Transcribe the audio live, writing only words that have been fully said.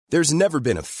There's never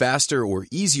been a faster or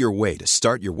easier way to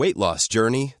start your weight loss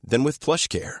journey than with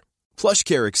PlushCare.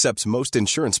 PlushCare accepts most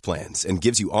insurance plans and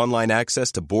gives you online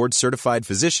access to board-certified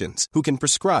physicians who can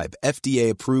prescribe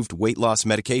FDA-approved weight loss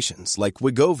medications like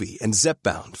Wegovy and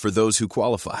Zepbound for those who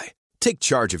qualify. Take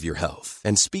charge of your health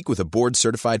and speak with a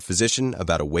board-certified physician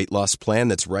about a weight loss plan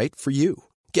that's right for you.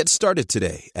 Get started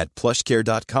today at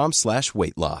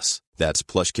plushcare.com/weight loss. That's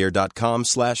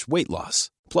plushcare.com/weight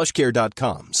loss.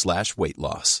 plushcare.com/weight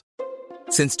loss.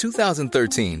 Since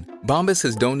 2013, Bombas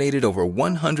has donated over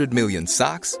 100 million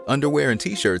socks, underwear, and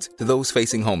T-shirts to those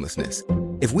facing homelessness.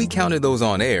 If we counted those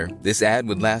on air, this ad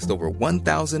would last over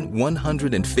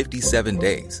 1,157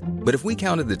 days. But if we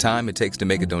counted the time it takes to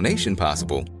make a donation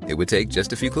possible, it would take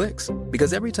just a few clicks.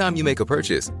 Because every time you make a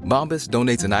purchase, Bombas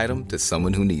donates an item to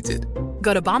someone who needs it.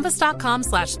 Go to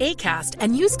bombas.com/ACAST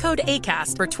and use code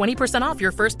ACAST for 20% off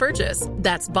your first purchase.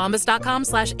 That's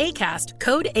bombas.com/ACAST,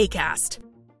 code ACAST.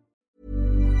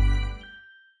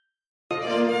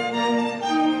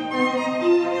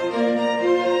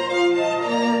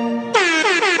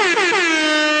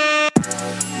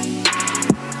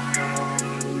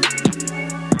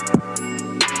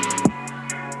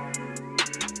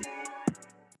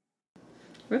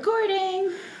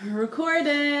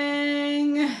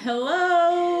 Recording.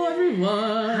 Hello,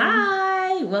 everyone.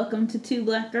 Hi. Welcome to Two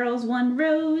Black Girls, One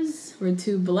Rose. Where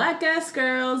two black-ass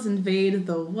girls invade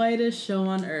the whitest show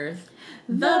on earth.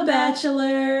 The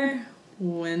Bachelor.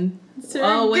 Winter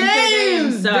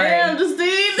Games. Sorry. Damn,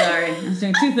 Justine. Sorry. I was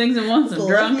doing two things at once. I'm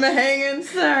drunk. Left me hanging.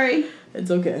 Sorry.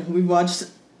 It's okay. We watched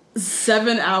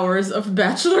 7 hours of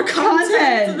Bachelor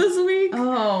content this week.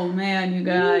 Oh, man, you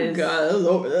guys. God, it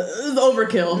was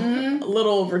overkill. Mm-hmm. A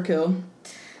little overkill.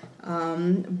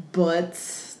 But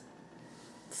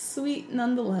sweet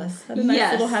nonetheless. Had a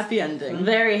nice little happy ending.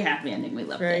 Very happy ending. We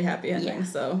loved it. Very happy ending,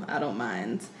 so I don't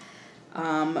mind.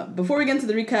 Before we get into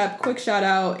the recap, quick shout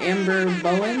out Amber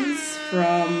Bowens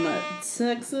from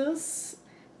Texas.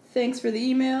 Thanks for the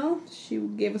email. She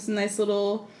gave us a nice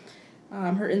little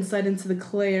her insight into the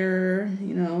Claire,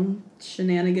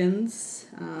 shenanigans.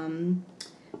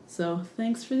 So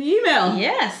thanks for the email.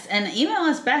 Yes, and email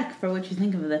us back for what you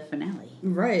think of the finale.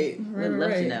 Right. We'd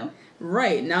love to know.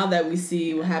 Right, now that we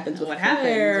see what happens with Claire.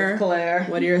 Happens with Claire.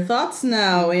 What are your thoughts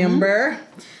now, Amber?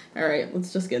 All right,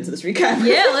 let's just get into this recap.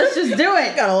 Yeah, let's just do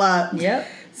it. Got a lot. Yep.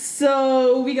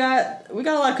 So we got a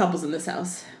lot of couples in this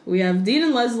house. We have Dean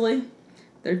and Leslie.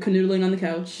 They're canoodling on the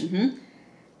couch. Mm-hmm.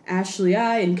 Ashley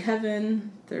I and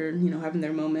Kevin, they're, having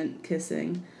their moment,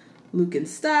 kissing. Luke and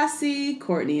Stassi,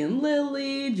 Courtney and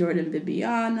Lily, Jordan,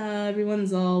 Bibiana,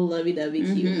 everyone's all lovey-dovey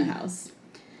cute in the house.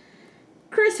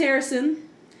 Chris Harrison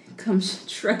comes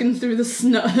trekking through the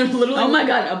snow. Literally, oh my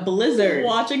god, a blizzard.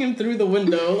 Watching him through the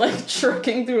window,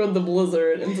 trekking through the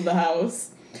blizzard into the house.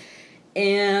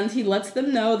 And he lets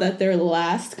them know that their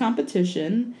last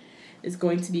competition is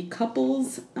going to be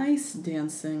couples ice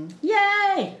dancing.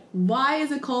 Yay! Why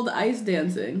is it called ice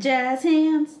dancing? Jazz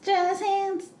hands, jazz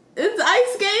hands. It's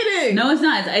ice skating! No, it's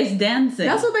not. It's ice dancing.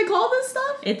 That's what they call this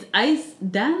stuff? It's ice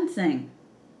dancing.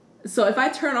 So if I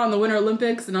turn on the Winter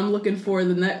Olympics and I'm looking for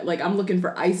I'm looking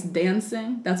for ice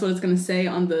dancing, that's what it's going to say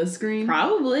on the screen?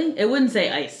 Probably. It wouldn't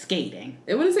say ice skating.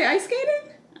 It wouldn't say ice skating?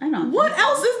 I don't What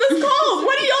else is this called?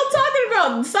 What are y'all talking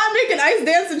about? Stop making ice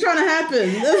dancing trying to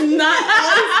happen. This is not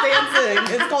ice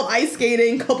dancing. It's called ice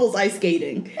skating, couples ice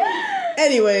skating.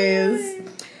 Anyways,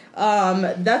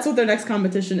 that's what their next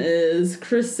competition is.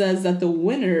 Chris says that the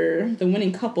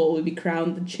winning couple will be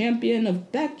crowned the champion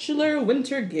of Bachelor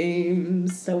Winter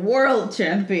Games. The world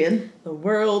champion. The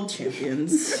world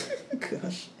champions.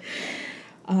 Gosh.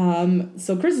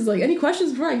 So Chris is like, any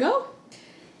questions before I go?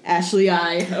 Ashley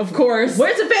I, of course.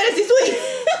 Where's the fantasy suite?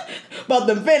 About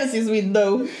the fantasy suite,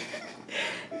 though.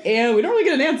 And we don't really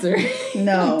get an answer.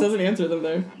 No. It doesn't answer them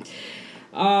there.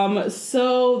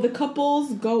 So the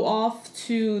couples go off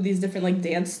to these different,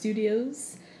 dance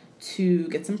studios to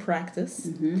get some practice.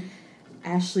 Mm-hmm.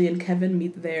 Ashley and Kevin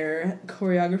meet their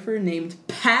choreographer named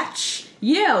Patch.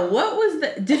 Yeah, what was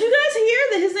the... Did you guys hear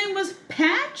that his name was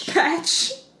Patch?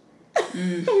 Patch.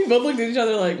 We both looked at each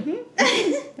other like,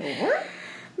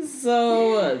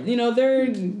 So, they're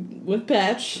with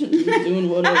Patch, doing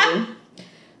whatever.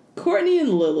 Courtney and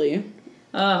Lily.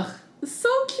 Ugh. So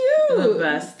cute. The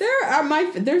best.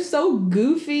 They're so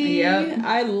goofy. Yep.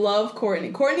 I love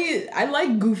Courtney. Courtney, I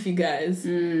like goofy guys.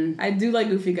 I do like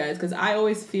goofy guys because I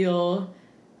always feel...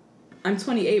 I'm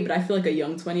 28, but I feel like a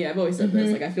young 20. I've always said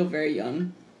this. I feel very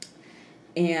young.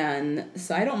 And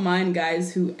so I don't mind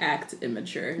guys who act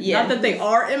immature. Yeah. Not that they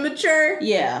are immature.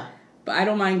 Yeah. But I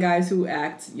don't mind guys who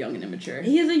act young and immature.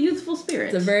 He has a youthful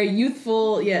spirit. It's a very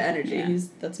youthful, energy. Yeah.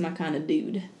 That's my kind of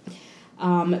dude.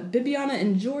 Bibiana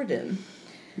and Jordan.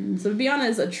 So Bibiana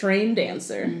is a trained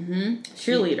dancer.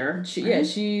 Cheerleader.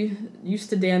 She used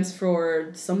to dance for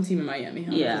some team in Miami.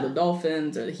 The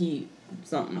Dolphins or the Heat,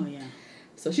 something. Oh, yeah.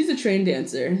 So she's a trained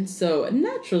dancer. So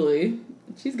naturally,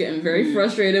 she's getting very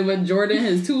frustrated with Jordan,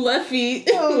 his 2 left feet,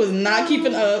 who was not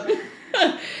keeping up.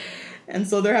 And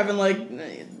so they're having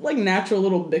like natural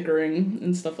little bickering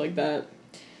and stuff like that.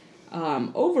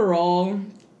 Overall,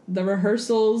 the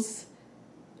rehearsals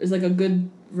is like a good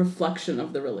reflection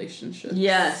of the relationship.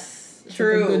 Yes, it's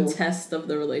true. Like a good test of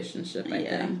the relationship, I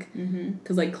think.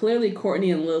 Because like clearly Courtney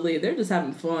and Lily, they're just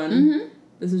having fun.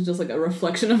 This is just like a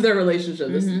reflection of their relationship.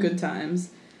 This is good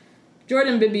times.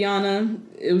 Jordan and Bibiana,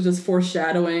 it was just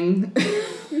foreshadowing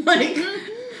like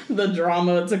the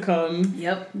drama to come.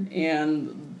 Yep.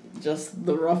 And just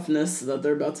the roughness that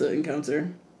they're about to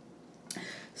encounter.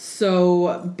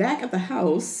 So back at the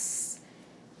house,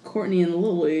 Courtney and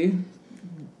Lily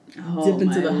dip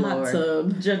into the hot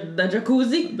tub. The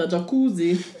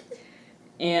jacuzzi.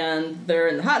 And they're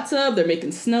in the hot tub. They're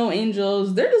making snow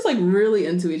angels. They're just like really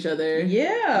into each other.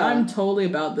 Yeah. I'm totally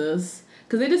about this.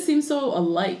 Because they just seem so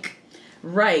alike.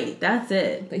 Right. That's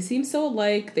it. They seem so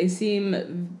alike. They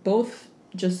seem both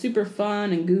just super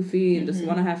fun and goofy and just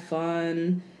want to have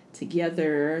fun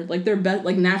together. Like they're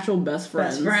natural best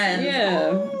friends. Best friends. Yeah.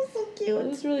 Oh, so cute. It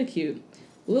was really cute.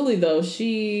 Lily, though,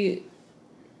 she's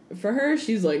just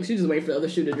waiting for the other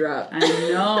shoe to drop. I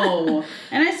know.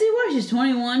 And I see why. She's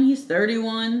 21. He's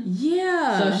 31.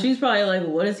 Yeah. So she's probably like,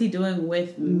 what is he doing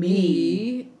with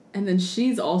me? And then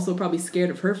she's also probably scared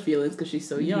of her feelings because she's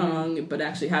so young, but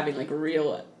actually having like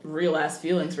real ass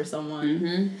feelings for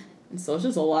someone. And so it's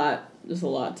just a lot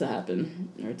to happen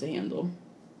or to handle.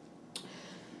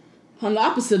 On the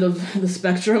opposite of the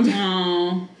spectrum,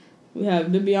 we have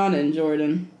Bibiana and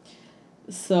Jordan.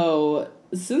 So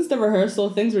since the rehearsal,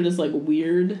 things were just like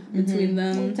weird between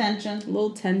them. A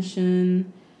little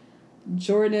tension.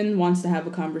 Jordan wants to have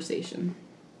a conversation.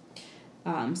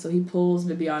 So he pulls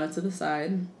Bibiana to the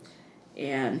side,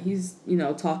 and he's,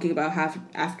 talking about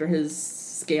after his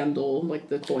scandal, like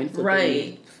the coin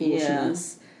flipping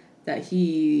foolishness, that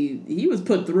he was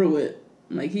put through it.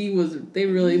 Like they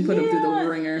really put him through the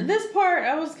ringer. This part,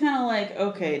 I was kind of like,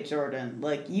 okay, Jordan,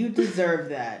 like you deserve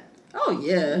that. Oh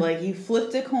yeah. Like you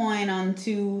flipped a coin on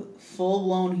 2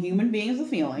 full-blown human beings with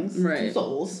feelings, right? 2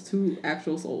 souls, 2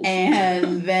 actual souls,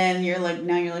 and then you're like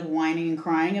whining and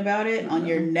crying about it on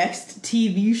your next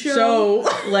TV show.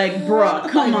 Like, bruh,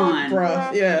 come on,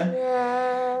 bruh,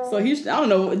 yeah. So he's, I don't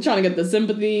know, trying to get the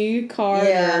sympathy card.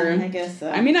 Yeah, I guess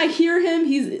so. I mean, I hear him.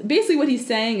 He's basically what he's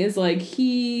saying is like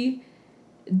he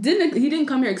didn't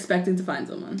come here expecting to find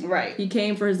someone. Right. He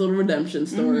came for his little redemption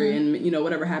story and,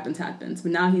 whatever happens.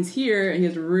 But now he's here and he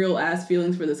has real ass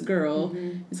feelings for this girl.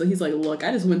 And so he's like, look,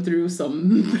 I just went through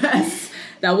some mess.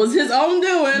 That was his own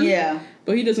doing. Yeah.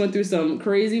 But he just went through some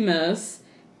crazy mess.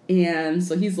 And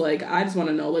so he's like, I just want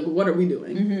to know, like, what are we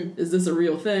doing? Is this a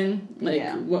real thing? Like,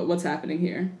 what's happening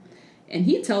here? And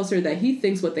he tells her that he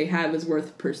thinks what they have is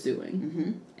worth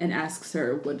pursuing. And asks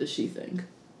her, what does she think?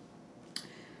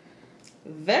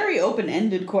 Very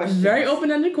open-ended question. Very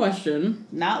open-ended question.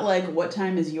 Not like, what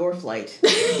time is your flight?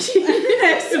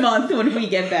 Next month when we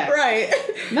get back. Right.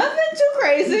 Nothing too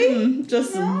crazy.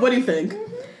 Just, what do you think?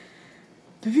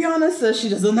 Bibiana says she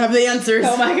doesn't have the answers.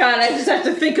 Oh my god, I just have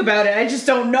to think about it. I just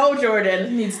don't know,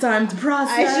 Jordan. Needs time to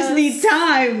process. I just need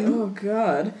time. Oh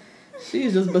god.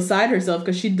 She's just beside herself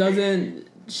because she doesn't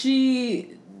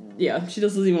even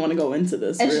want to go into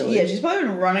this, and really. She's probably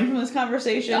been running from this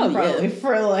conversation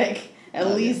for at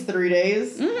least 3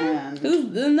 days. And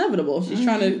it's inevitable. She's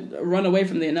trying to run away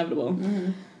from the inevitable.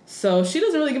 So she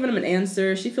doesn't really give him an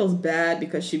answer. She feels bad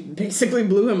because she basically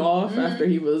blew him off after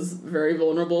he was very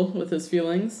vulnerable with his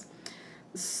feelings.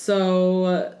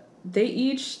 So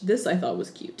this I thought was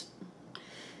cute.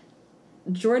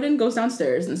 Jordan goes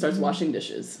downstairs and starts washing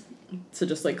dishes to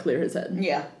just clear his head.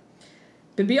 Yeah.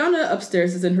 Bibiana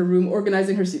upstairs is in her room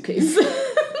organizing her suitcase.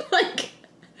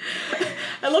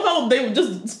 I love how they would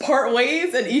just part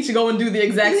ways and each go and do the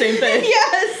exact same thing.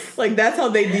 Yes! That's how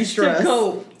they de-stress.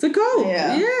 To cope.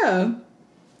 Yeah.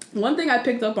 One thing I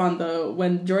picked up on, though,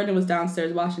 when Jordan was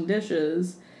downstairs washing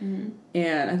dishes,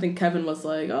 and I think Kevin was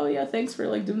like, oh, yeah, thanks for,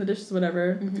 doing the dishes,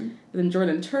 whatever. And then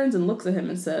Jordan turns and looks at him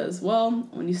and says, well,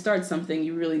 when you start something,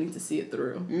 you really need to see it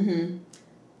through.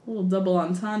 A little double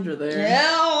entendre there. Yeah,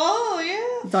 oh,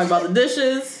 yeah. You talking about the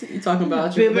dishes. You talking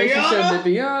about your relationship with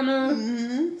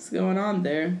Bibiana. What's going on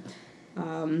there?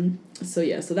 So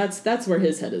that's where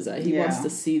his head is at. He wants to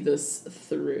see this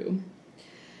through.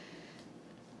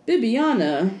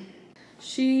 Bibiana,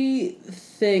 she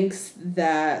thinks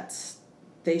that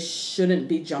they shouldn't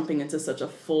be jumping into such a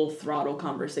full throttle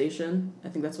conversation. I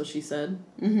think that's what she said.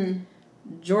 Mm-hmm.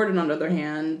 Jordan, on the other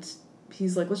hand,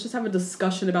 he's like, let's just have a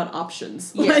discussion about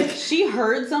options. Yeah, like, she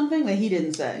heard something that he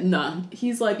didn't say. Nah.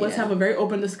 He's like, let's have a very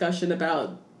open discussion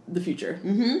about the future.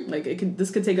 Mm-hmm. Like, this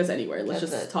could take us anywhere.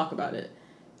 Let's talk about it.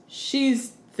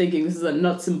 She's thinking this is a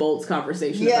nuts and bolts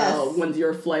conversation about when's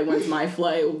your flight, when's my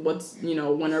flight, what's,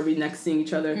 when are we next seeing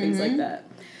each other, things like that.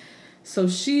 So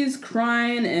she's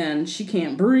crying and she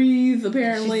can't breathe,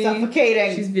 apparently. She's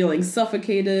suffocating. She's feeling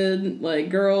suffocated. Like,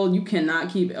 girl, you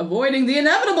cannot keep avoiding the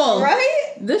inevitable.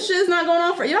 Right? This shit is not going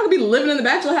on you're not going to be living in the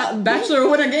Bachelor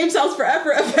Winter Games house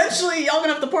forever. Eventually, y'all going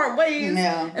to have to part ways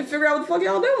and figure out what the fuck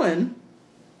y'all doing.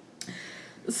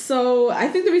 So, I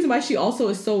think the reason why she also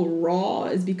is so raw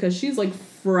is because she's, like,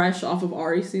 fresh off of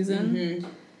Ari's season. Mm-hmm.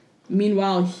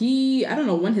 Meanwhile, I don't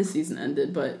know when his season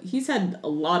ended, but he's had a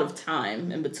lot of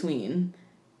time in between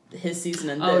his season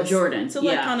and this. Oh, Jordan. To,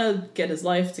 like, kind of get his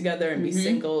life together and be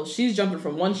single. She's jumping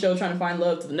from one show trying to find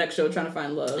love to the next show trying to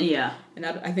find love. Yeah. And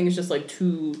I think it's just, like,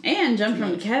 And jumped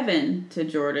from Kevin to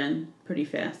Jordan pretty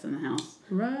fast in the house.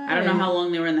 Right. I don't know how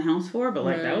long they were in the house for, but,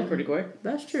 like, that was pretty quick.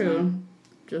 That's true.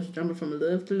 Just jumping from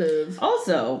love to love.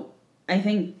 Also, I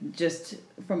think just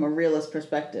from a realist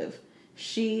perspective,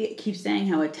 she keeps saying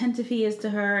how attentive he is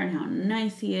to her and how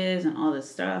nice he is and all this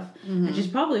stuff. Mm-hmm. And she's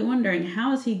probably wondering,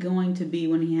 how is he going to be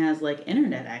when he has, like,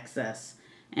 internet access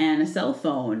and a cell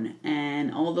phone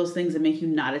and all those things that make you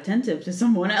not attentive to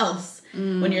someone else?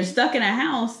 Mm. When you're stuck in a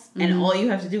house and all you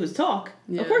have to do is talk,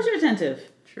 of course you're attentive.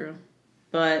 True.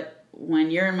 But when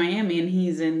you're in Miami and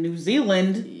he's in New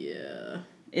Zealand...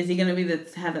 Is he going to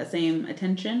have that same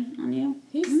attention on you?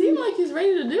 He seemed like he's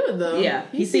ready to do it, though. Yeah,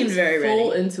 he seemed very ready.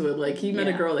 Full into it. Like, he met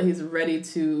a girl that he's ready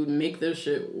to make this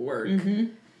shit work. Mm-hmm.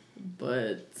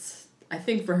 But I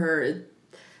think for her,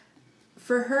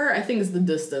 I think it's the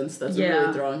distance that's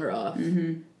really throwing her off.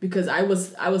 Mm-hmm. Because I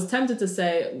was tempted to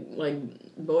say, like,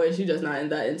 boy, she's just not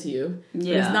that into you.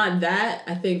 Yeah. But it's not that.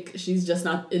 I think she's just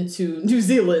not into New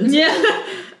Zealand. Yeah.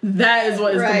 That is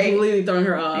what is completely throwing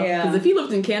her off. Yeah. Because if he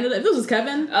lived in Canada, if this was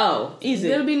Kevin, easy,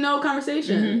 there would be no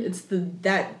conversation. Mm-hmm. It's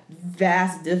that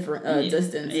vast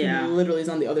distance. Yeah. He literally is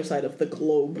on the other side of the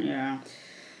globe. Yeah.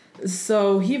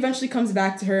 So he eventually comes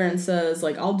back to her and says,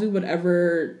 like, I'll do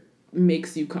whatever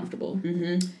makes you comfortable.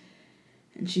 Mm-hmm.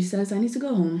 And she says, I need to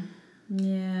go home.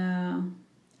 Yeah.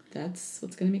 That's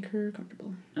what's going to make her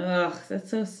comfortable. Ugh,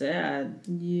 that's so sad.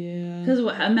 Yeah. Because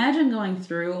imagine going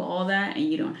through all that and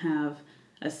you don't have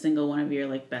a single one of your,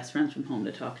 like, best friends from home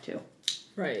to talk to.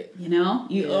 Right. You know?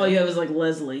 All you have is, like,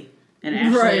 Leslie and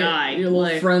Ashley and I. Your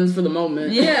little friends for the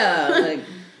moment. Yeah. Like,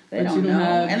 they don't know.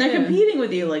 And they're competing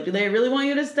with you. Like, do they really want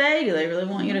you to stay? Do they really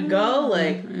want you to go?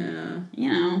 Like, you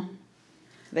know.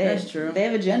 That's true. They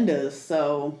have agendas,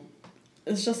 so...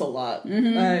 It's just a lot.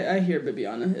 Mm-hmm. I hear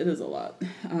Bibiana. It is a lot.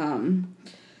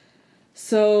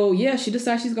 So, yeah, she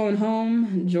decides she's going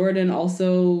home. Jordan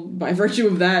also, by virtue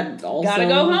of that, also... Gotta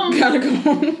go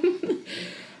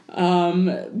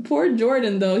home. Poor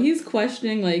Jordan, though. He's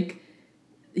questioning, like...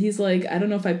 He's like, I don't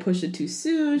know if I pushed it too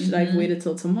soon. Should I have waited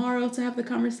till tomorrow to have the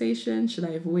conversation? Should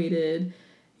I have waited,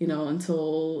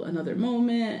 until another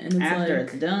moment? And it's after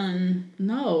it's done.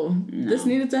 No. This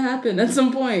needed to happen at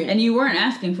some point. And you weren't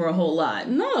asking for a whole lot.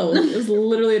 No. It was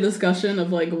literally a discussion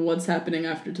of, like, what's happening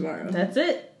after tomorrow. That's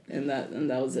it. And that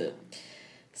was it.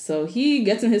 So he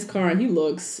gets in his car and he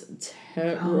looks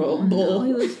terrible. Oh, no.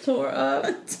 He was tore up.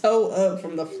 Toe up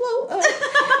from the flow up.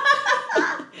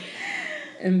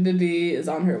 And Bibi is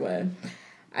on her way.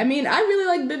 I mean, I really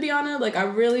like Bibiana. Like, I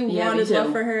really wanted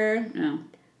love for her. Yeah.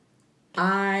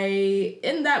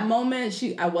 In that moment,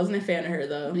 I wasn't a fan of her,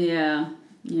 though. Yeah.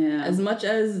 Yeah. As much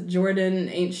as Jordan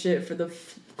ain't shit for the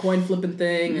coin flipping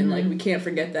thing, and, like, we can't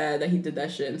forget that he did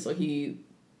that shit, and so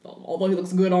although he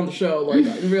looks good on the show, like,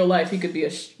 in real life, he could be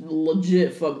a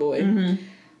legit fuckboy.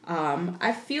 Mm-hmm.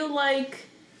 I feel like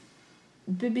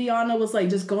Bibiana was, like,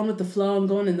 just going with the flow and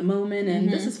going in the moment, and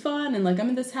this is fun, and, like, I'm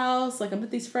in this house, like, I'm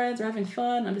with these friends, we're having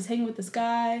fun, I'm just hanging with this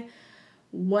guy,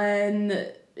 when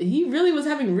he really was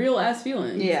having real ass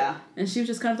feelings. Yeah. And she was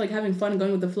just kind of, like, having fun and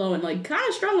going with the flow and, like, kind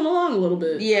of strung along a little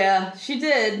bit. Yeah, she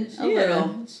did. A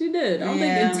little. She did. I don't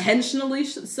think intentionally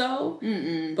so.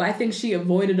 Mm-mm. But I think she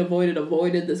avoided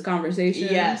this conversation.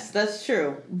 Yes, that's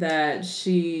true. That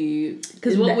she,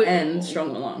 because in the end,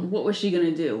 strung along. What was she going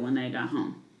to do when they got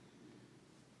home?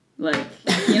 Like,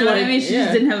 you know what I mean? She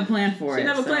just didn't have a plan for it. She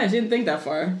didn't have a plan. She didn't think that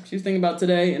far. She was thinking about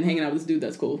today and hanging out with this dude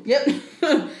that's cool. Yep.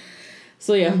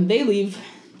 So, yeah, they leave.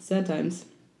 Sad times.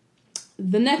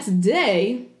 The next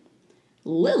day,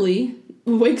 Lily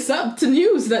wakes up to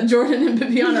news that Jordan and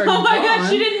Bibiana are gone. Oh my god,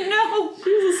 she didn't know.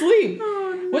 She was asleep.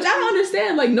 Oh, no. Which I don't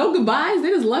understand. Like, no goodbyes. They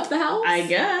just left the house. I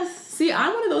guess. See,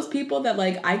 I'm one of those people that,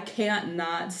 like, I can't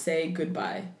not say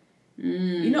goodbye.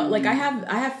 You know, like, I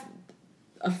have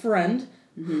a friend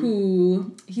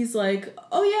who, he's like,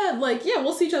 oh yeah, like, yeah,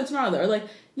 we'll see each other tomorrow, or like,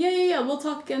 yeah, we'll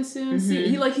talk again soon.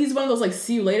 He's one of those, like,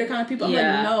 see you later kind of people. I'm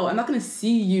like, no, I'm not gonna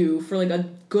see you for, like, a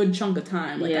good chunk of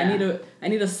time. Like, I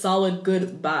need a solid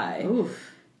goodbye.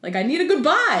 Oof. Like, I need a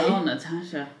goodbye. Oh,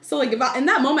 Natasha. So, like, if in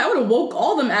that moment, I would have woke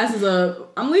all them asses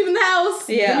up. I'm leaving the house.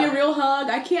 Yeah. Give me a real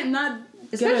hug. I can't not...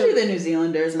 Especially the New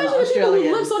Zealanders and the Especially the people Australians.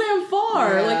 who live so damn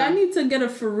far. Yeah. Like, I need to get a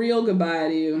for real goodbye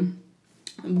to you.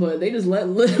 But they just let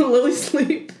Lily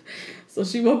sleep. So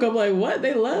she woke up like, what?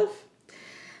 They left?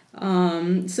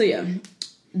 So, yeah.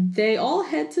 They all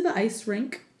head to the ice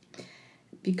rink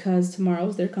because tomorrow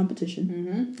is their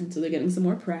competition. And so they're getting some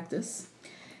more practice.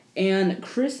 And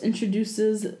Chris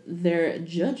introduces their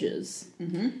judges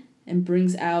and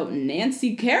brings out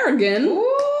Nancy Kerrigan.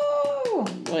 Ooh.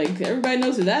 Like, everybody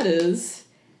knows who that is.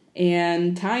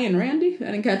 And Ty and Randy.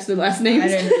 I didn't catch their last names. I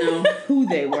didn't know who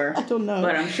they were. I don't know.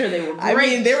 But I'm sure they were great. I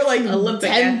mean, they were like Olympic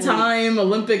 10-time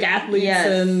Olympic athletes Yes.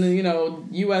 and, you know,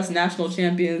 U.S. national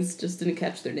champions. Just didn't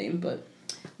catch their name, but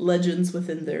legends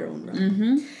within their own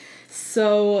right.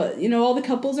 So, you know, all the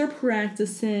couples are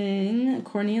practicing.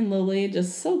 Courtney and Lily,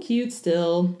 just so cute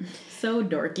still. So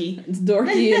dorky. It's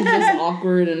dorky and just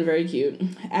awkward and very cute.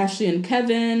 Ashley and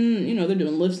Kevin, you know, they're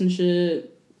doing lifts and shit.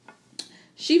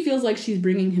 She feels like she's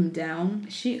bringing him down.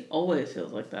 She always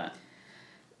feels like that.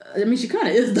 I mean, she kind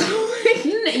of is, though.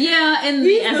 Yeah, in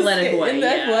the athletic way. In the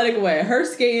athletic way. Her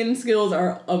skating skills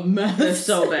are a mess. They're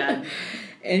so bad.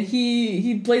 And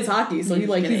he plays hockey, so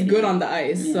he's good on the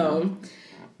ice. Yeah. So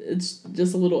it's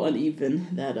just a little uneven,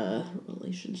 that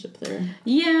relationship there.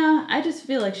 Yeah, I just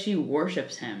feel like she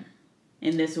worships him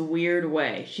in this weird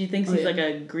way. She thinks he's like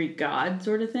a Greek god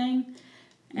sort of thing.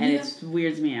 And it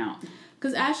weirds me out.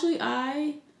 Because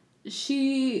Ashley,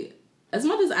 she, as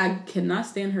much as I cannot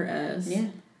stand her ass,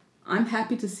 I'm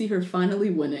happy to see her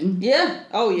finally winning. Yeah.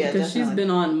 Oh, yeah, Because she's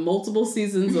been on multiple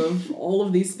seasons of all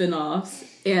of these spin-offs,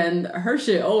 and her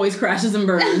shit always crashes and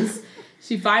burns.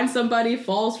 She finds somebody,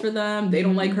 falls for them, they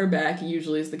don't like her back,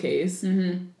 usually is the case.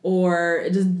 Or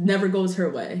it just never goes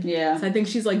her way. Yeah. So I think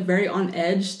she's, like, very on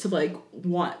edge to, like,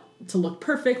 want to look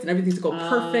perfect and everything to go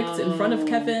perfect in front of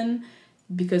Kevin,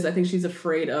 because I think she's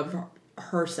afraid of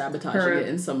her sabotaging it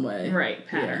in some way. Right,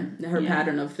 pattern. Yeah. Her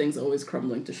pattern of things always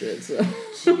crumbling to shit. So,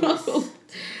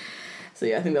 so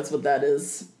yeah, I think that's what that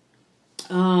is.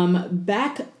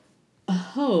 Back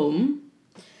home,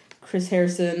 Chris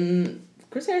Harrison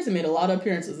made a lot of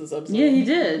appearances this episode. Yeah, he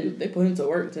did. They put him to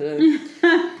work today.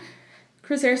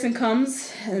 Chris Harrison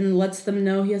comes and lets them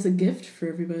know he has a gift for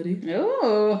everybody.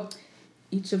 Oh.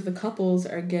 Each of the couples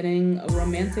are getting a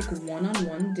romantic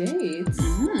one-on-one date.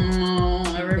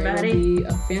 Everybody. There will be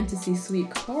a fantasy suite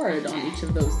card on each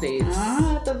of those dates.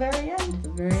 At the very end. At the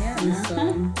very end.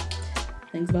 So,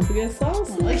 things about to get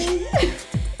saucy.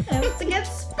 About to get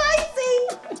spicy.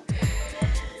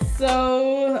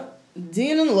 So,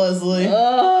 Dean and Leslie.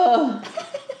 Oh.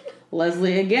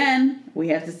 Leslie again. We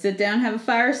have to sit down and have a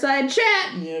fireside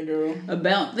chat. Yeah, girl.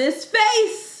 About this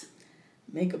face.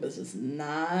 Makeup is just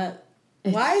not...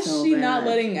 It's Why is so she bad. not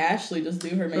letting Ashley just do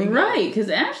her makeup? Right, because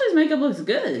Ashley's makeup looks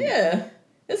good. Yeah.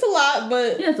 It's a lot,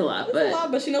 but... Yeah, it's a lot,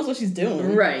 but she knows what she's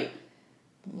doing. Right.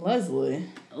 Leslie.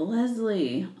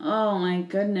 Oh my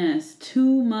goodness.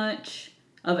 Too much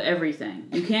of everything.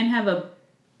 You can't have a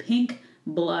pink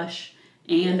blush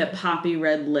and a poppy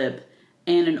red lip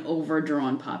and an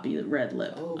overdrawn poppy red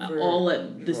lip all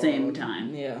at the same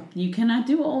time. Yeah. You cannot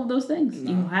do all of those things. No.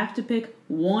 You have to pick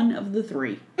one of the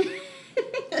three.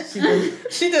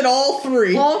 She did all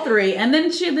three. All three. And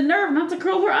then she had the nerve not to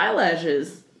curl her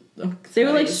eyelashes. Oh, they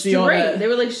were like straight. They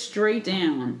were like straight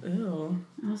down. Ew.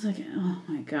 I was like, oh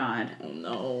my god. Oh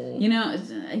no. You know,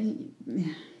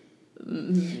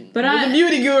 but You're the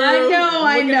beauty guru.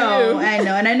 I know.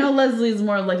 And I know Leslie's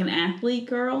more like an athlete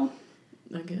girl.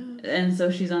 I guess. And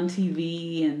so she's on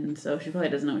TV, and so she probably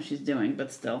doesn't know what she's doing,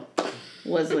 but still.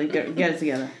 Leslie, get it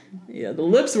together. Yeah, the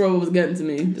lips were what was getting to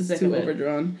me. Just too it.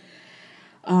 overdrawn.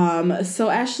 So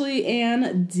Ashley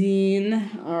and Dean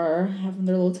are having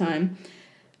their little time.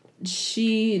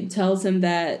 She tells him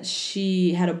that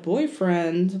she had a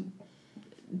boyfriend,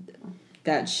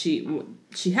 that she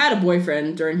had a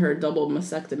boyfriend during her double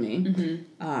mastectomy,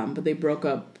 but they broke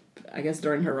up, I guess,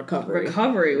 during her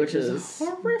recovery. Which is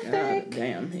horrific. God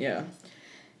damn, yeah.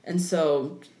 And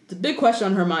so the big question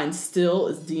on her mind still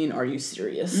is, Dean, are you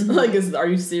serious? Are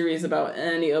you serious about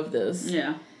any of this?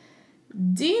 Yeah.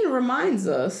 Dean reminds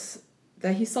us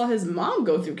that he saw his mom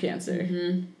go through cancer.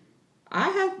 Mm-hmm.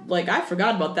 I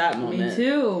forgot about that moment. Me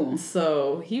too.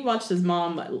 So he watched his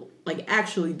mom, like,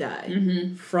 actually die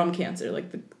Mm-hmm. from cancer.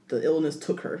 Like, the illness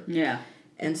took her. Yeah.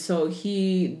 And so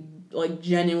he, like,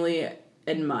 genuinely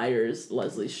admires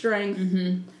Leslie's strength.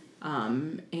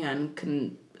 Mm-hmm. And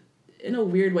can, in a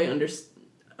weird way,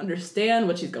 understand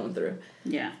what she's going through.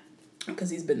 Yeah. Because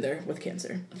he's been there with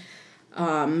cancer.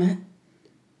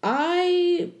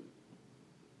 I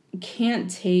can't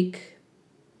take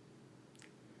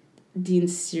Dean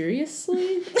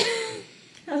seriously.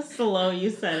 How slow you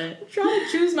said it. I'm trying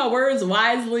to choose my words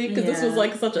wisely because this was Yeah.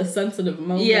 like such a sensitive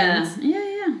moment. Yeah.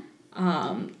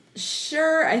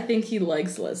 Sure, I think he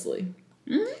likes Leslie.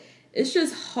 Mm-hmm. It's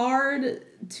just hard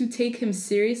to take him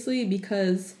seriously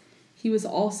because he was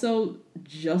also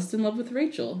just in love with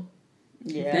Rachel.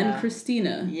 Yeah. Then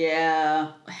Christina.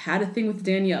 Yeah. Had a thing with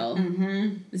Danielle.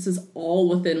 Mm-hmm. This is all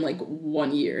within like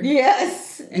 1 year.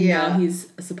 Yes. And now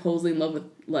he's supposedly in love with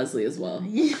Leslie as well.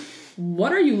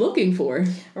 What are you looking for?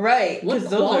 Right. What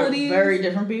Those are qualities? very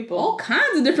different people. All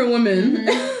kinds of different women.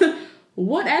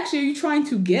 What actually are you trying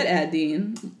to get at,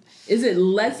 Dean? Is it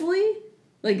Leslie?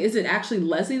 Like, is it actually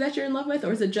Leslie that you're in love with?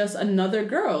 Or is it just another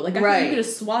girl? Like, I feel like you could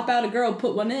just swap out a girl,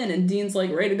 put one in, and Dean's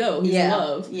like ready to go. He's in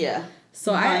love. Yeah.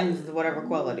 So Finds whatever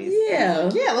qualities. Yeah.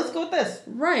 Yeah, let's go with this.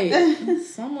 Right.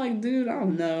 So I'm like, dude, I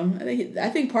don't know. I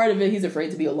think part of it, he's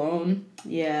afraid to be alone.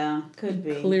 Yeah, could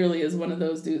be. Clearly is one of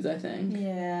those dudes, I think.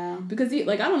 Yeah. Because,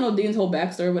 I don't know Dean's whole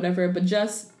backstory or whatever, but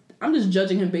I'm just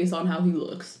judging him based on how he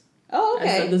looks. Oh, okay.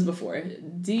 I said this before.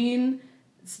 Dean,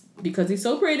 because he's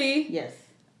so pretty, Yes.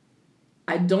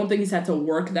 I don't think he's had to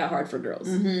work that hard for girls.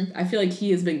 Mm-hmm. I feel like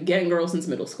he has been getting girls since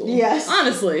middle school. Yes.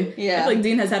 Honestly. Yeah. I feel like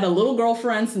Dean has had a little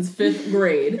girlfriend since 5th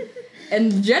grade.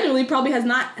 And genuinely probably has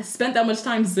not spent that much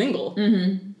time single.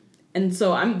 Mm-hmm. And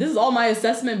so this is all my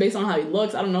assessment based on how he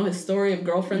looks. I don't know his story of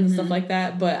girlfriends and stuff like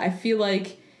that. But I feel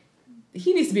like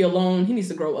he needs to be alone. He needs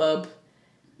to grow up.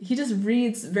 He just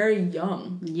reads very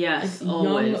young. Yes, always.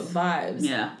 always. Young vibes.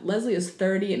 Yeah. Leslie is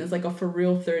 30 and is like a for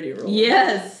real 30-year-old.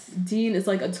 Yes. Dean is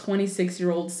like a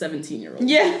 26-year-old, 17-year-old.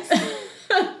 Yes.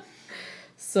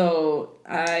 So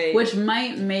Which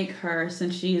might make her,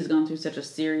 since she has gone through such a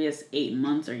serious 8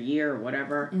 months or year or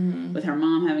whatever, with her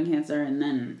mom having cancer and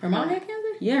then... Her mom had cancer?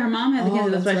 Yeah, her mom had the cancer.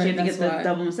 That's why she had to get the why.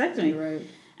 double mastectomy. Right.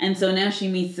 And so now she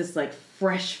meets this like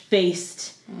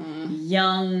fresh-faced,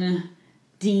 young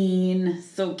Dean,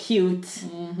 so cute.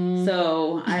 Mm-hmm.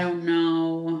 So I don't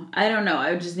know.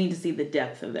 I would just need to see the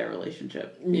depth of their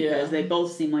relationship. Because they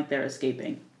both seem like they're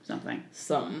escaping something.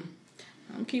 Something.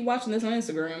 I'm keep watching this on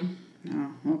Instagram.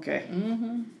 Oh, okay.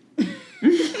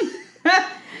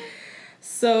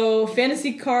 So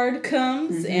fantasy card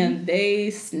comes and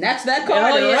they snatch that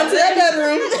card and yeah. run to that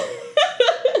bedroom.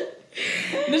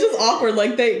 And it's just awkward,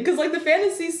 because the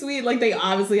fantasy suite, they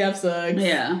obviously have sex.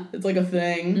 Yeah. It's like a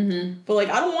thing. But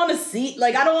I don't want to see,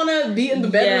 I don't want to be in the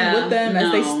bedroom with them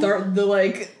as they start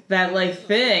the that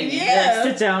thing. Yeah.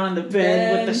 Sit down on the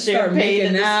bed with the champagne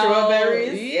and the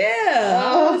strawberries. Yeah.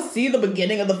 I want to see the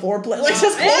beginning of the foreplay. Just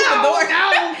close the door.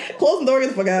 No. Close the door, get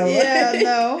the fuck out. Yeah,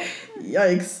 no.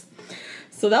 Yikes.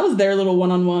 So that was their little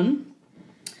one-on-one.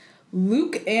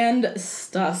 Luke and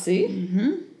Stassi.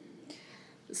 Mm-hmm.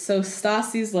 So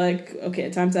Stassi's like, okay,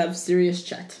 time to have serious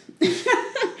chat.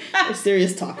 Or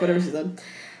serious talk, whatever she said.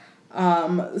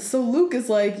 So Luke is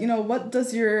like, what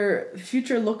does your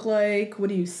future look like? What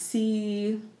do you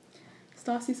see?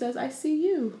 Stassi says, I see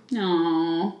you.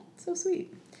 Aww. So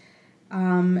sweet.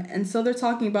 And so they're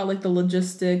talking about the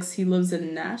logistics. He lives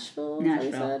in Nashville.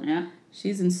 Yeah.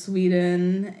 She's in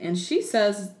Sweden, and she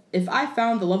says, if I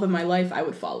found the love of my life, I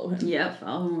would follow him. Yeah,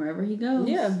 follow him wherever he goes.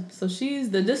 Yeah, so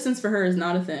the distance for her is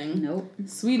not a thing. Nope.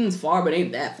 Sweden's far, but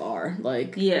ain't that far. Yeah.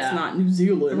 It's not New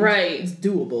Zealand. Right. It's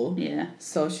doable. Yeah.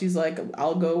 So she's like,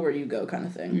 I'll go where you go kind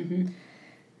of thing. Mm-hmm.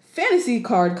 Fantasy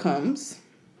card comes.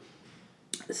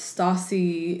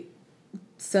 Stassi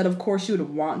said, of course, she would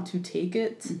want to take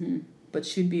it, but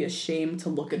she'd be ashamed to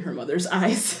look in her mother's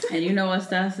eyes. And you know what,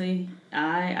 Stassi?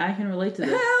 I can relate to this.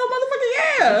 Hell,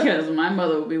 motherfucker, yeah! Because my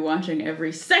mother would be watching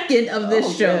every second of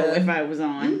this show if I was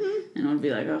on. And I would be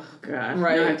like, oh, God.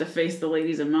 Right. Now I have to face the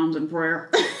ladies and moms in prayer.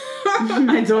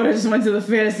 My daughter just went to the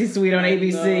fantasy suite on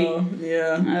ABC.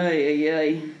 Yeah. Ay, ay,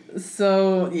 ay.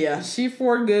 So, yeah, she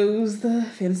forgoes the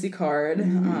fantasy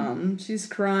card. She's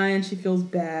crying. She feels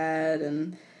bad.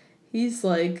 And he's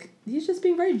just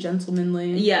being very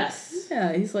gentlemanly. Yes.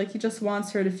 Yeah, he just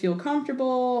wants her to feel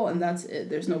comfortable, and that's it.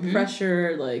 There's no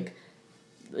pressure.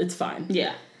 It's fine.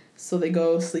 Yeah. So they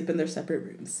go sleep in their separate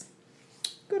rooms.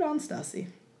 Good on Stassi.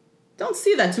 Don't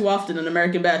see that too often in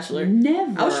American Bachelor.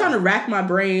 Never. I was trying to rack my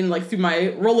brain, like, through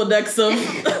my Rolodex of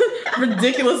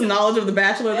ridiculous knowledge of The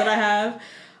Bachelor that I have,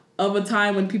 of a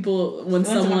time when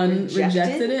someone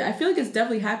rejected it. I feel like it's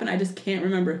definitely happened. I just can't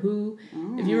remember who.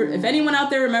 Oh. If anyone out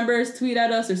there remembers, tweet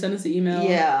at us or send us an email.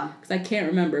 Yeah. Because I can't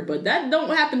remember. But that don't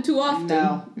happen too often.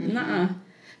 No. Mm-hmm. Nuh-uh.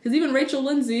 Because even Rachel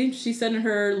Lindsay, she said in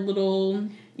her little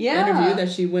interview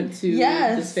that she went to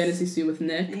this fantasy suite with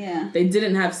Nick. Yeah. They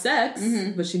didn't have sex,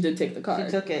 but she did take the card.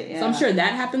 She took it, yeah. So I'm sure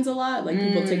that happens a lot. Like,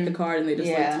 people take the card and they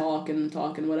just, like, talk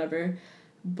and whatever.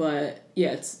 But,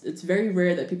 yeah, it's very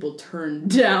rare that people turn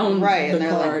down the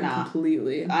card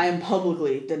completely. I am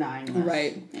publicly denying this.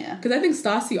 Right. Yeah. Because I think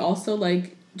Stassi also,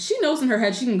 like, she knows in her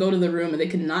head she can go to the room and they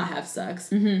cannot have sex.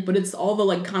 Mm-hmm. But it's all the,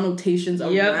 like, connotations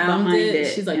around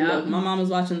it. She's like, look, my mom was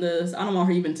watching this. I don't want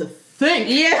her even to think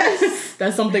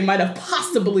that something might have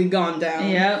possibly gone down.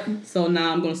 Yep. So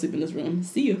now I'm going to sleep in this room.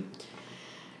 See you.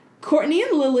 Courtney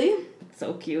and Lily.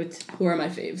 So cute. Who are my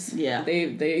faves. Yeah.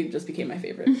 They just became my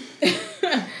favorite.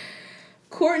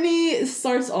 Courtney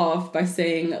starts off by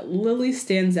saying Lily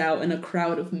stands out in a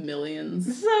crowd of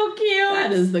millions. So cute.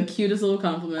 That is the cutest little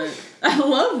compliment. I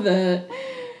love that.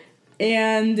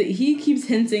 And he keeps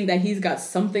hinting that he's got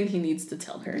something he needs to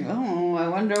tell her. Oh, I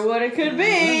wonder what it could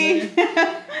be.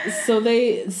 So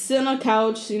they sit on a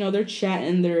couch, they're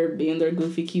chatting, they're being their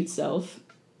goofy, cute self.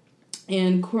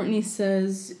 And Courtney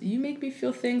says, you make me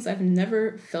feel things I've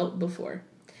never felt before.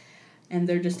 And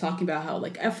they're just talking about how,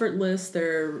 like, effortless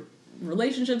their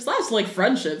relationships / like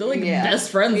friendship. They're like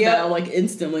best friends now, like,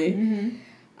 instantly. Mm-hmm.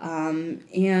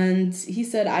 And he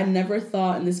said, I never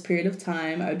thought in this period of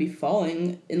time I would be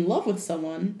falling in love with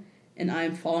someone, and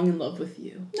I'm falling in love with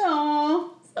you. Aww.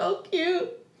 So cute.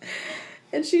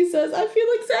 And she says, I feel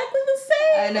exactly the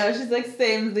same. I know, she's like,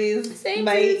 same these. Same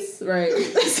these. Right.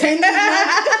 Same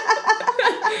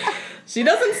She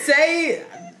doesn't say,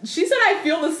 she said, I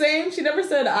feel the same. She never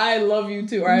said, I love you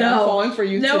too, or I'm falling for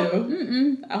you too.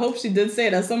 Mm-mm. I hope she did say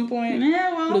it at some point.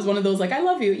 Yeah, well. It was one of those, like, I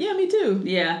love you. Yeah, me too.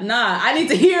 Yeah. Nah, I need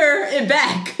to hear it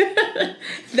back.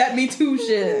 That me too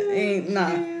shit ain't,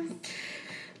 nah.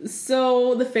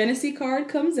 So the fantasy card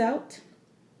comes out.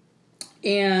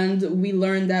 And we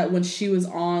learned that when she was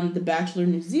on The Bachelor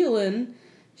New Zealand,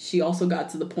 she also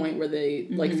got to the point where they,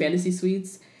 like, fantasy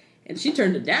suites, and she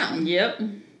turned it down. Yep.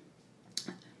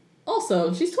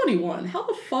 Also, she's 21. How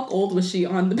the fuck old was she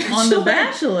on The Bachelor? On The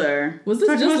Bachelor. Was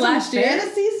this just last year?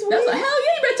 Fantasy suite? That's like, hell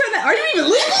yeah, you better turn that. Are you even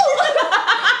legal?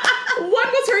 When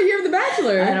was her year of The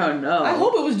Bachelor? I don't know. I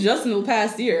hope it was just in the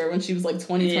past year when she was, like,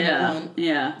 20, 21.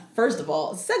 Yeah. First of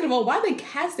all. Second of all, why are they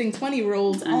casting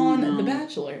 20-year-olds on The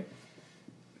Bachelor?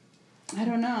 I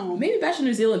don't know. Maybe Bachelor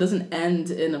New Zealand doesn't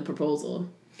end in a proposal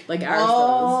like ours does.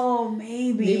 Oh,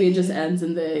 maybe. Maybe it just ends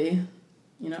and they,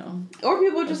 Or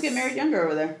people just get married younger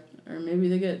over there. Or maybe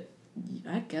they get,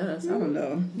 I guess, I don't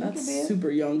know. That's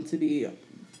super young to be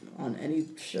on any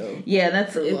show. Yeah,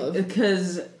 that's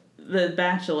because The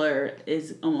Bachelor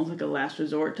is almost like a last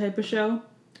resort type of show.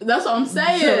 That's what I'm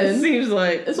saying. So it seems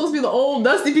like it's supposed to be the old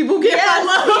dusty people who can't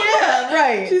love. Yeah,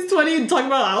 right. She's 20 talking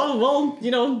about,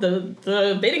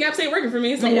 the dating apps ain't working for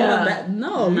me. So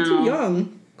No, you're too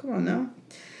young. Come on now.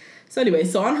 So anyway,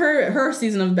 so on her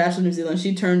season of Bachelor New Zealand,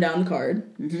 she turned down the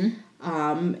card.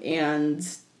 Mm-hmm. And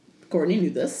Courtney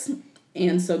knew this.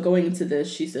 And so going into this,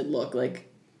 she said, look,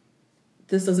 like,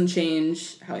 this doesn't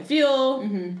change how I feel.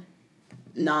 Mm-hmm.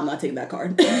 No, I'm not taking that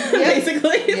card.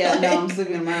 Basically. Yeah, like, no, I'm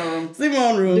sleeping in my room. Sleep in my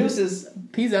own room. Deuces.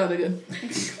 Peace out, nigga.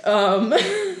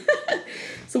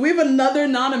 So we have another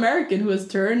non-American who has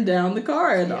turned down the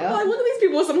card. Yep. I'm like, look at these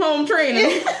people with some home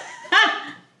training.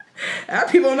 Our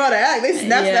people don't know how to act. They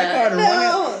snatch that card and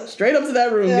run it straight up to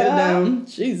that room. Get it down.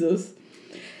 Jesus.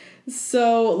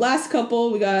 So last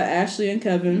couple, we got Ashley and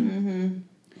Kevin. Mm-hmm.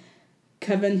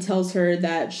 Kevin tells her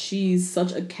that she's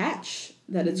such a catch.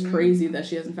 That it's crazy that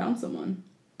she hasn't found someone.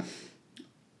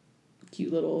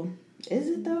 Cute little... Is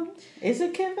it, though? Is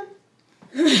it, Kevin?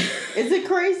 Is it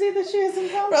crazy that she hasn't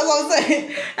found someone? That's what I'm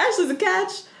saying. Ashley's a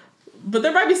catch, but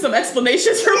there might be some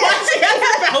explanations for why she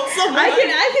hasn't found someone. I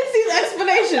can see the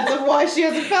explanations of why she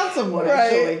hasn't found someone,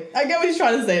 actually. I get what he's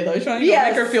trying to say, though. He's trying to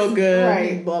make her feel good.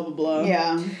 Right. Blah, blah, blah.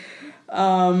 Yeah.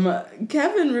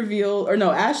 Kevin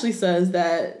Ashley says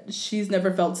that she's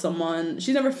never felt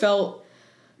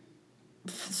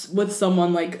with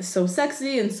someone like so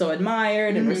sexy and so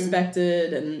admired and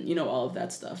respected and all of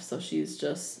that stuff. So she's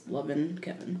just loving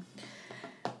Kevin.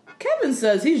 Kevin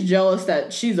says he's jealous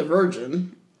that she's a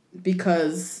virgin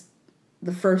because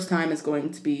the first time is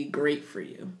going to be great for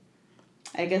you.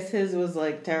 I guess his was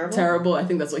like terrible. Terrible. I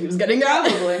think that's what he was getting at.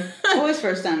 Probably. Well, his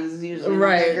first time is usually not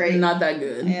that great. Not that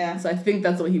good. Yeah. So I think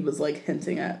that's what he was like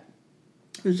hinting at.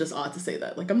 It was just odd to say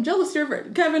that. Like, I'm jealous of your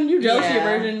virgin. Kevin, you jealous of your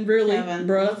virgin? Really, Kevin,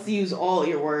 bruh? let's use all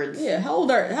your words. Yeah, how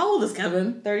old is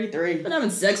Kevin? 33. Been having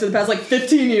sex for the past,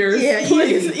 15 years. Yeah,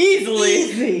 Please, easily.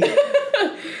 Easy.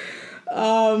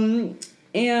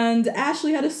 And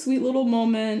Ashley had a sweet little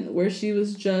moment where she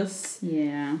was just...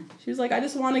 Yeah. She was like, I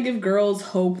just want to give girls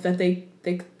hope that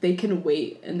they can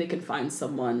wait and they can find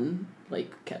someone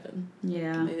like Kevin.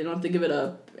 Yeah. They don't have to give it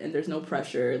up and there's no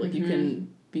pressure. Like, you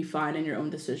can be fine in your own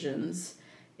decisions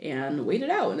and wait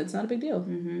it out, and it's not a big deal.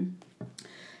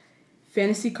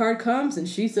 Fantasy card comes, and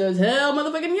she says, hell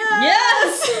motherfucking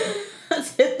yes!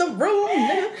 Let's hit the room,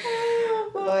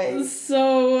 nigga.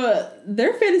 So,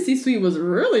 their fantasy suite was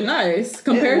really nice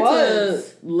compared to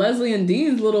Leslie and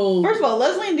Dean's little... First of all,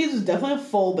 Leslie and Dean's was definitely a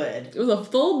full bed. It was a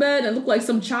full bed and looked like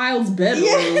some child's bedroom.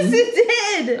 Yes, it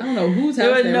did! I don't know whose house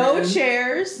there were they no in.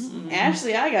 Chairs.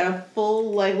 Ashley, I got a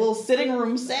full, little sitting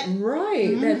room set.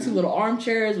 Right. They had 2 little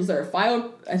armchairs. Was there a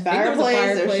fireplace? There was a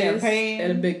fireplace. There was champagne.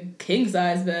 And a big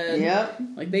king-size bed. Yep.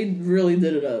 They really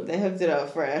did it up. They hooked it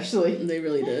up for Ashley. They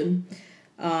really did.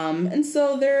 And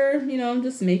so they're,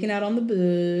 just making out on the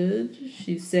bed.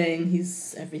 She's saying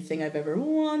he's everything I've ever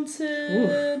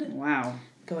wanted. Oof, wow.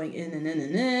 Going in and in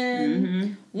and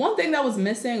in. One thing that was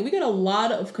missing, we get a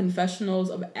lot of confessionals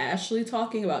of Ashley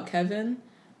talking about Kevin.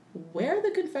 Where are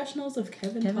the confessionals of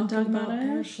Kevin talking about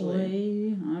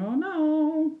Ashley? I don't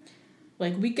know.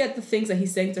 We get the things that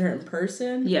he's saying to her in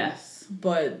person. Yes.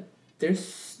 But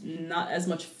there's not as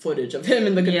much footage of him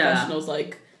in the confessionals,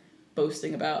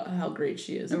 boasting about how great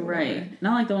she is. Right.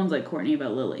 Not like the ones like Courtney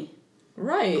about Lily.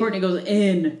 Right. Courtney goes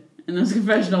in those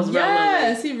confessionals about Lily.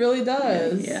 Yes, he really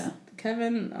does. Yeah.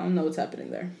 Kevin, I don't know what's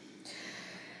happening there.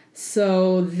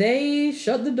 So they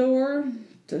shut the door.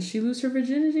 Does she lose her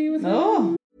virginity with him?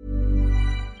 Oh.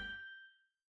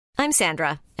 I'm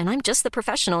Sandra, and I'm just the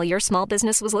professional your small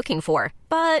business was looking for.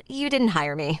 But you didn't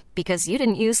hire me because you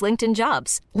didn't use LinkedIn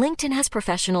Jobs. LinkedIn has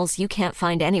professionals you can't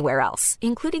find anywhere else,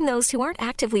 including those who aren't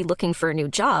actively looking for a new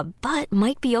job, but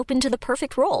might be open to the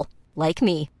perfect role, like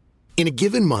me. In a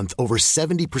given month, over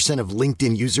 70% of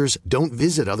LinkedIn users don't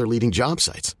visit other leading job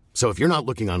sites. So if you're not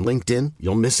looking on LinkedIn,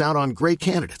 you'll miss out on great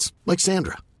candidates like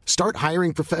Sandra. Start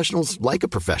hiring professionals like a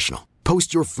professional.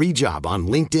 Post your free job on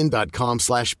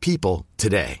linkedin.com/people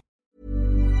today.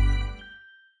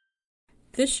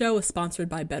 This show is sponsored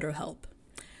by BetterHelp.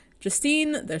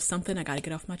 Justine, there's something I gotta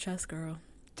get off my chest, girl.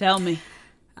 Tell me.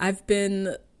 I've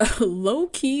been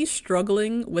low-key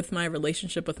struggling with my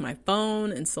relationship with my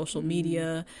phone and social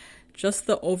media. Just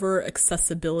the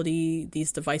over-accessibility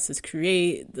these devices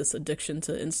create, this addiction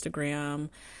to Instagram,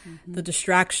 the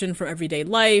distraction from everyday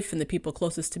life and the people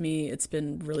closest to me, it's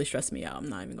been really stressing me out. I'm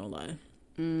not even gonna lie.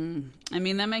 I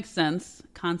mean, that makes sense.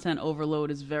 Content overload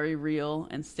is very real,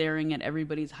 and staring at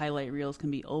everybody's highlight reels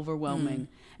can be overwhelming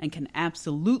and can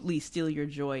absolutely steal your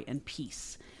joy and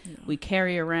peace. Yeah. We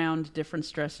carry around different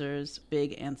stressors,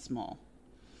 big and small.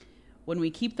 When we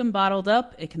keep them bottled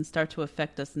up, it can start to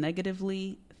affect us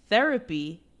negatively.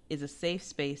 Therapy is a safe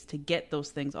space to get those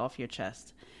things off your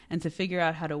chest and to figure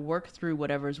out how to work through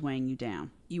whatever's weighing you down.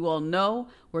 You all know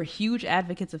we're huge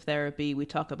advocates of therapy. We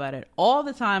talk about it all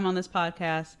the time on this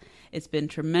podcast. It's been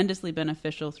tremendously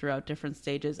beneficial throughout different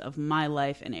stages of my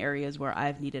life and areas where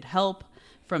I've needed help,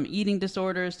 from eating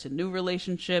disorders to new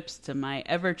relationships to my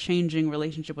ever-changing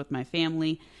relationship with my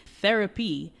family.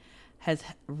 Therapy has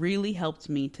really helped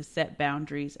me to set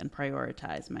boundaries and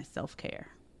prioritize my self-care.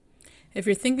 If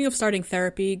you're thinking of starting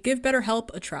therapy, give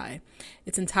BetterHelp a try.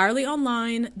 It's entirely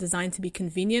online, designed to be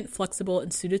convenient, flexible,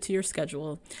 and suited to your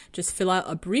schedule. Just fill out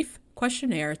a brief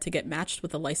questionnaire to get matched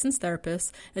with a licensed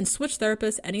therapist and switch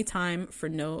therapists anytime for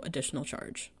no additional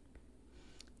charge.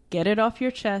 Get it off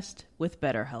your chest with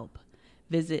BetterHelp.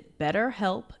 Visit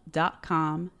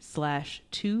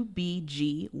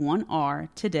betterhelp.com/2BG1R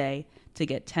today to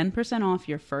get 10% off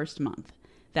your first month.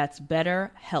 That's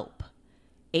BetterHelp.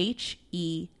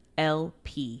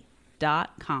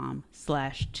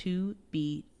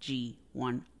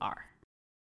 HELP.com/2BG1R.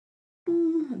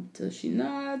 Does she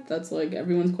not? That's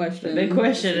everyone's question. They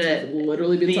question it.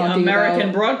 Literally been the talking American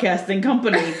about Broadcasting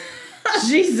Company.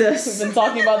 Jesus. We've been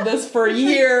talking about this for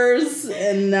years,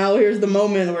 and now here's the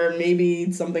moment where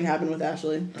maybe something happened with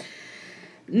Ashley.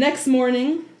 Next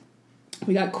morning,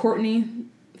 we got Courtney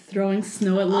throwing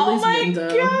snow at Lily's window.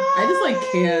 God. I just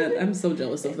can't. I'm so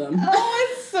jealous of them. Oh,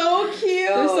 it's so cute.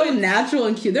 They're so natural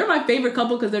and cute. They're my favorite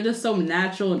couple because they're just so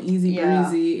natural and easy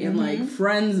breezy and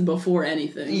friends before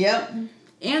anything. Yep.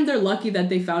 And they're lucky that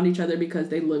they found each other because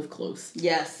they live close.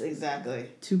 Yes, exactly.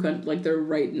 They're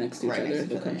right next to each other,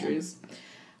 the countries.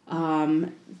 Yeah.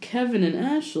 Kevin and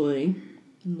Ashley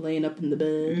laying up in the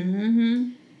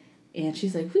bed. And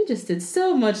she's like, we just did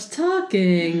so much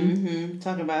talking. Mm-hmm.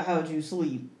 Talking about how'd you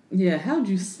sleep. Yeah, how'd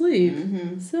you sleep?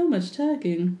 Mm-hmm. So much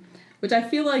talking. Which I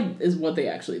feel like is what they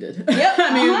actually did. Yep.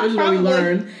 I mean, which is what we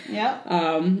learned. Yep.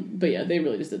 But yeah, they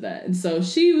really just did that. And so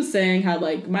she was saying how,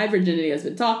 like, my virginity has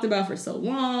been talked about for so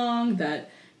long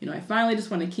that, you know, I finally just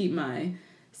want to keep my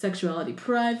sexuality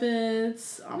private.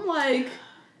 I'm like,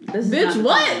 bitch,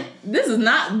 what? This is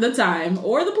not the time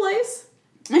or the place.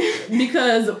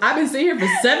 Because I've been sitting here for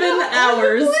 7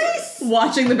 hours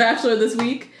watching The Bachelor this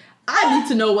week. I need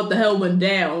to know what the hell went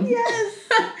down. Yes.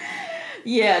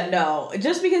 Yeah, no.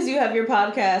 Just because you have your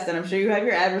podcast, and I'm sure you have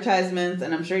your advertisements,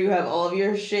 and I'm sure you have all of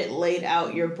your shit laid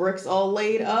out, your bricks all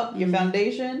laid up, your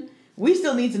foundation, we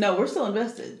still need to know. We're still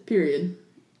invested. Period.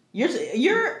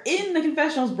 You're in the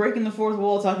confessionals breaking the fourth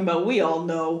wall talking about, we all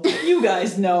know. You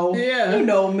guys know. Yeah. You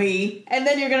know me. And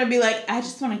then you're going to be like, I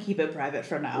just want to keep it private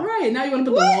for now. Right. Now you want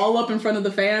to put the wall up in front of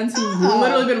the fans who've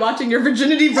literally been watching your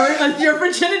virginity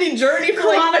journey for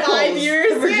like 5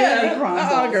 years. The virginity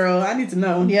chronicles. Oh, girl. I need to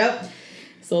know. Yep.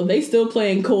 So they still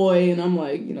playing coy, and I'm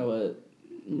like, you know what?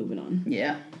 Moving on.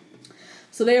 Yeah.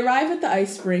 So they arrive at the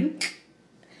ice rink.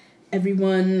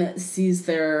 Everyone sees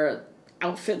their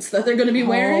outfits that they're going to be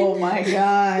wearing. Oh my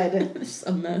god. It's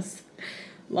a mess.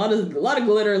 A lot of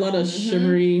glitter, a lot of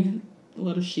shimmery, a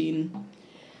lot of sheen.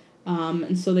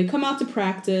 And so they come out to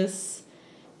practice.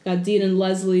 Got Dean and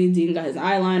Leslie. Dean got his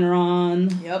eyeliner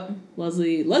on. Yep.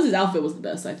 Leslie's outfit was the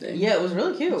best, I think. Yeah, it was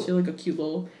really cute. She had like a cute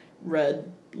little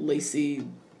red lacy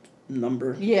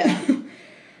number. Yeah.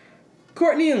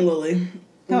 Courtney and Lily.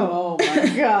 Oh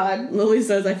my god. Lily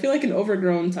says, I feel like an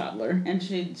overgrown toddler. And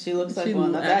she looks like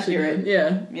one. That's accurate.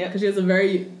 Yeah. Yeah. Because she has a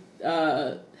very,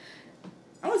 I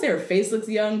want to say her face looks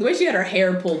young. The way she had her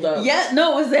hair pulled up. Yeah,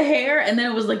 no, it was the hair, and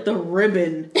then it was like the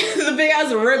ribbon. The big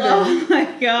ass ribbon. Oh my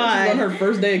god. She's on her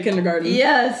first day of kindergarten.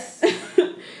 Yes.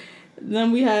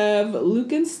 Then we have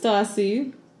Luke and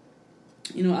Stassi,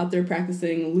 you know, out there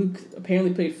practicing. Luke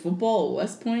apparently played football at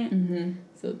West Point. Mm-hmm.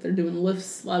 So they're doing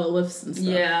lifts, a lot of lifts and stuff.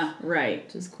 Yeah, right.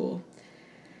 Which is cool.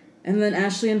 And then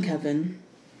Ashley and Kevin.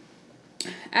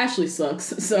 Ashley sucks.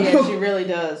 So yeah, she really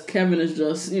does. Kevin is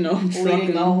just, you know,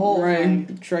 leading the whole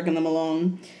thing. Trucking them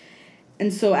along.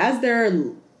 And so as they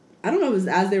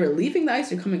were leaving the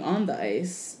ice or coming on the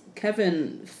ice,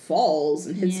 Kevin falls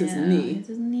and hits his knee. Hits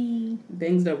his knee.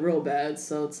 Bangs it up real bad.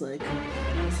 So it's like,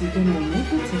 is he gonna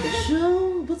make it to the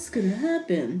show? What's gonna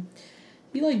happen?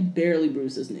 He like barely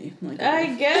bruised his knee. Like,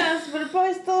 I guess, but it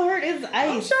probably still hurt his ice.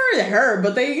 I'm sure it hurt,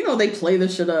 but they play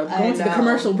this shit up. Going to the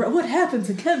commercial, bro. What happened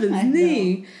to Kevin's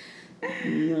knee?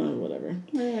 No, whatever.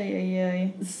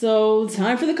 Ay. So,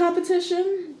 time for the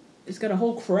competition. It's got a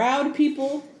whole crowd of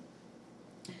people.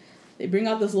 They bring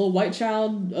out this little white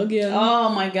child again. Oh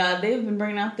my god, they've been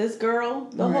bringing out this girl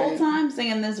the whole time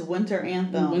singing this winter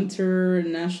anthem. Winter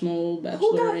National Bachelor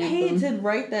Who got anthem. paid to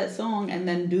write that song and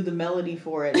then do the melody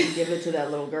for it and give it to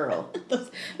that little girl?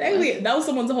 That was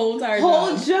someone's whole entire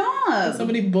job.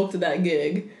 Somebody booked that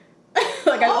gig.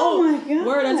 My god.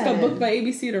 Word, I just got booked by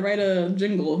ABC to write a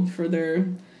jingle for their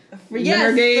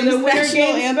Winter Games for the Winter National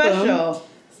Games Anthem. special.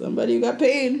 Somebody who got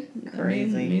paid.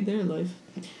 Crazy. Made their life.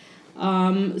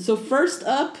 So first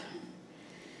up,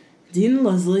 Dean and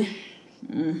Leslie.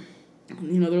 You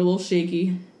know, they're a little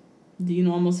shaky. Dean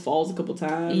almost falls a couple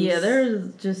times. Yeah, they're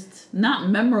just not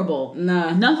memorable.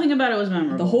 Nah. Nothing about it was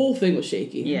memorable. The whole thing was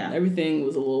shaky. Yeah. Everything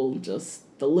was a little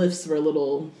the lifts were a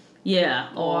little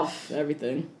off.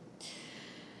 Everything.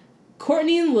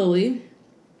 Courtney and Lily,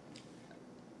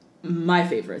 my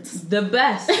favorites. The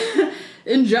best.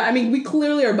 I mean, we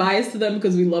clearly are biased to them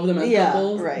because we love them as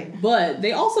couples. Right. But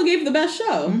they also gave the best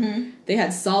show. Mm-hmm. They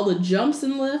had solid jumps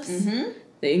and lifts. Mm-hmm.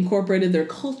 They incorporated their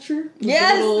culture.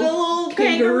 Yes, the little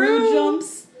kangaroo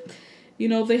jumps. You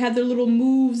know, they had their little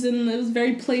moves and it was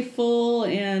very playful.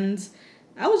 And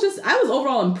I was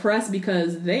overall impressed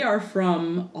because they are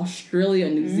from Australia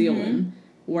and New Zealand,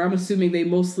 where I'm assuming they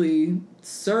mostly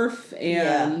surf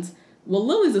and... Well,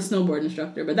 Lily's a snowboard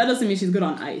instructor, but that doesn't mean she's good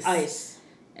on ice.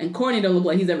 And Courtney don't look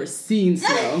like he's ever seen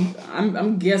snow.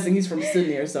 I'm guessing he's from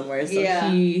Sydney or somewhere. So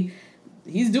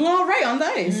he's doing all right on the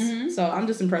ice. Mm-hmm. So I'm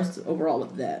just impressed overall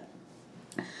with that.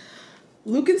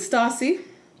 Luke and Stassi.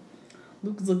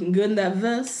 Luke is looking good in that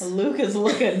vest. Luke is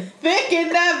looking thick in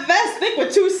that vest. Thick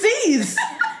with 2 C's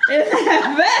in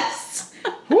that vest.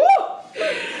 Woo!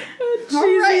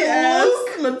 All right,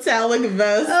 Luke. Metallic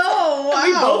vest. Oh, wow.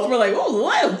 We both were like, oh,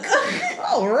 Luke.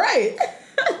 All right.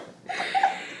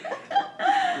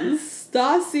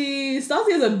 Stassi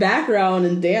has a background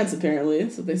in dance, apparently.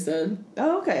 That's what they said.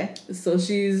 Oh, okay. So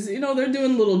she's, they're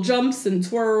doing little jumps and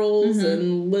twirls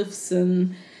and lifts,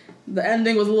 and The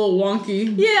ending was a little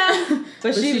wonky. Yeah.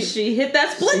 But she hit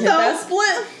that split, She hit that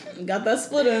split. Got that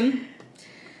split in.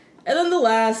 And then the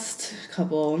last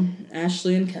couple,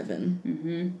 Ashley and Kevin.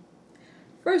 Mm-hmm.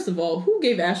 First of all, who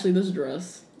gave Ashley this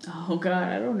dress? Oh, God,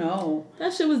 I don't know.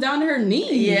 That shit was down to her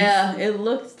knees. Yeah, it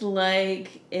looked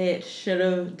like it should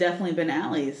have definitely been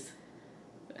Allie's.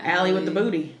 Allie with the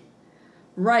booty.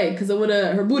 Right, because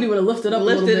her booty would have lifted up a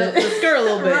little bit. Lifted up the skirt a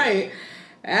little bit. Right.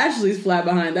 Ashley's flat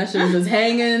behind. That shit was just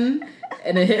hanging,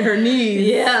 and it hit her knees.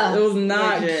 Yeah. It was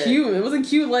not cute. It wasn't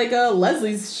cute like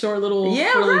Leslie's short little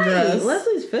frilly dress.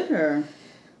 Leslie's fit her.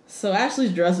 So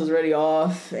Ashley's dress was already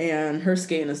off, and her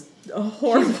skating is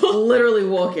horrible. Literally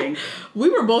walking. We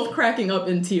were both cracking up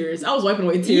in tears. I was wiping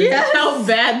away tears. Yes. How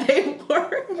bad they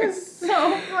were. It was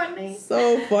so funny.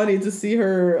 So funny to see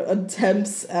her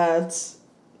attempts at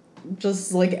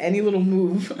just like any little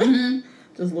move. Mm-hmm.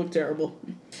 Just look terrible.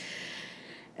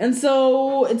 And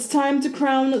so it's time to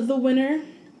crown the winner.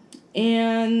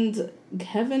 And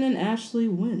Kevin and Ashley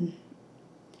win.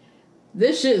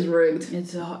 This shit is rigged.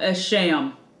 It's a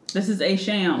sham. This is a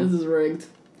sham. This is rigged.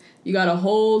 You got a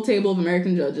whole table of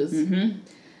American judges. Mm-hmm.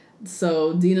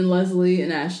 So Dean and Leslie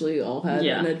and Ashley all had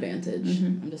an advantage.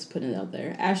 Mm-hmm. I'm just putting it out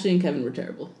there. Ashley and Kevin were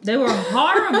terrible. They were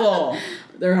horrible.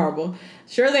 They're horrible.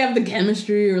 Sure, they have the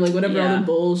chemistry or like whatever other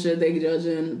bullshit they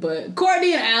judging, but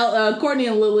Courtney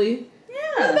and Lily,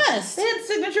 they're the best. They had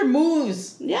signature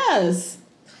moves. Yes.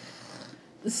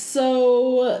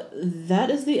 So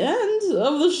that is the end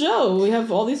of the show. We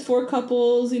have all these 4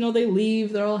 couples. You know, they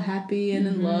leave. They're all happy and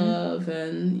in love,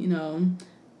 and you know,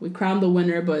 we crown the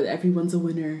winner. But everyone's a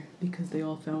winner because they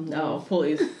all found love. Oh,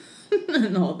 please,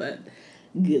 and all that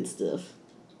good stuff.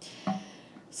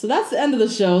 So that's the end of the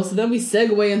show. So then we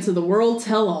segue into the World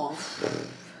Tell-All.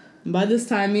 And by this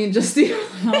time, me and Justine.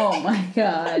 Oh my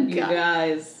God, you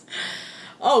guys.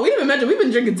 Oh, we didn't even mention we've been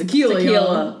drinking tequila.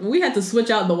 Y'all. We had to switch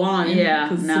out the wine. Yeah,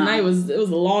 because tonight it's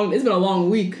been a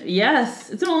long week. Yes,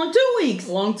 it's been a long 2 weeks.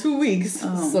 Long 2 weeks.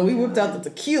 Oh, so we whipped out the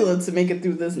tequila to make it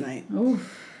through this night.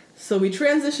 Oof. So we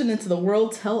transitioned into the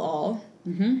World Tell-All.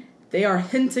 Mm-hmm. They are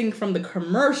hinting from the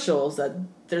commercials that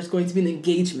there's going to be an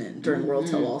engagement during World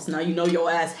Tell-All. So now you know your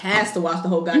ass has to watch the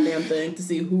whole goddamn thing to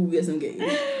see who is engaged.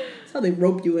 That's how they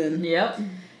rope you in. Yep.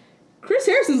 Chris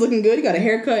Harrison's looking good. He got a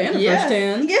haircut and a fresh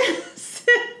tan. Yes.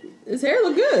 His hair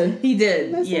looked good. He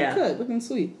did. Nice little cut. Looking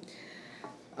sweet.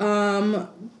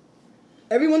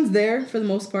 Everyone's there for the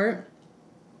most part.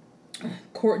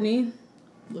 Courtney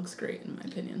looks great in my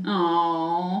opinion.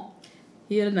 Aww.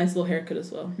 He had a nice little haircut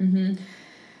as well. Mm-hmm.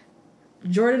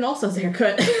 Jordan also has a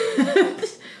haircut. A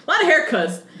lot of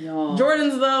haircuts. Yo.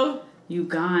 Jordan's though. You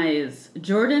guys,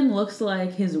 Jordan looks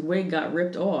like his wig got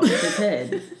ripped off his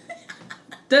head.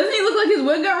 Doesn't he look like his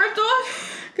wig got ripped off?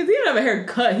 Because he didn't have a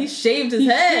haircut. He shaved his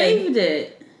head. He shaved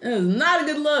it. It was not a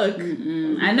good look.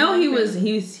 I know he was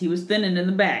thinning in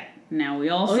the back. Now we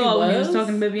all saw when he was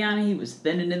talking to Bibiana, he was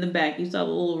thinning in the back. You saw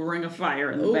the little ring of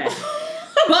fire in the back.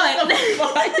 But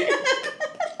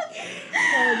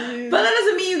but that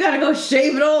doesn't mean you gotta go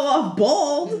shave it all off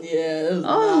bald. Yeah. That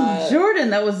was Jordan,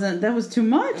 that was too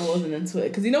much. I wasn't into it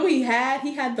because you know what he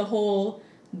had the whole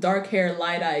dark hair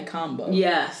light eye combo.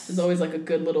 Yes, it's always like a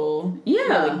good little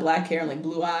like black hair and like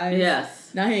blue eyes.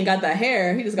 Yes. Now he ain't got that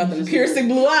hair. He just got them piercing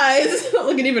blue eyes,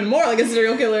 looking even more like a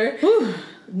serial killer. Whew.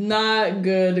 Not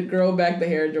good. Grow back the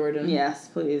hair, Jordan. Yes,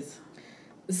 please.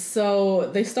 So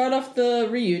they start off the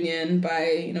reunion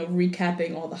by,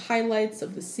 recapping all the highlights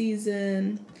of the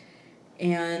season.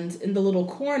 And in the little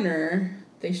corner,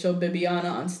 they show Bibiana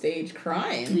on stage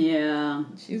crying. Yeah.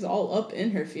 She's all up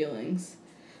in her feelings.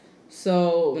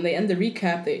 So when they end the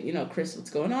recap, they, Chris, what's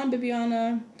going on,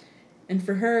 Bibiana? And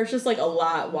for her, it's just like a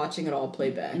lot watching it all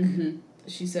play back. Mm-hmm.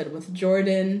 She said with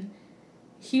Jordan,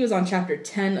 he was on chapter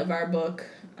 10 of our book.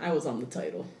 I was on the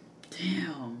title.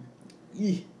 Damn.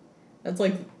 That's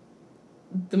like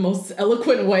the most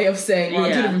eloquent way of saying we're on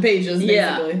 2 different pages,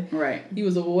 basically. Yeah, right. He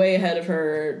was way ahead of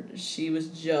her. She was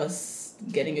just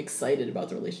getting excited about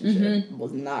the relationship. Mm-hmm.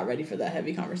 Was not ready for that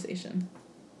heavy conversation.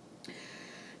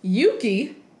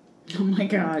 Yuki. Oh my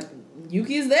god.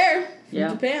 Yuki is there from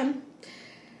Japan.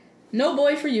 No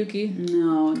boy for Yuki.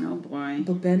 No boy.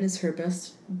 But Ben is her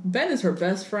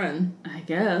best friend. I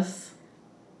guess.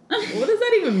 What does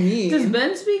that even mean? Does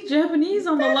Ben speak Japanese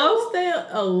on the low? Stay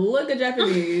a look at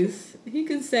Japanese. He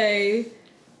can say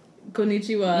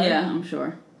konnichiwa. Yeah, I'm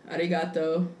sure.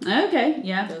 Arigato. Okay,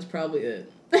 yeah. That's probably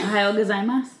it. Ohayou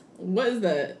gozaimasu. What is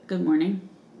that? Good morning.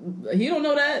 He don't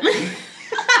know that?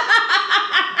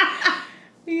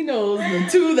 He knows the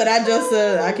 2 that I just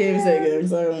said. I can't even say it again,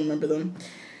 so I don't remember them.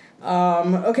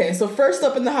 Okay, so first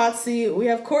up in the hot seat, we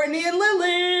have Courtney and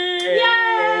Lily.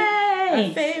 Yay! Yay!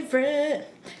 Our favorite.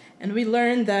 And we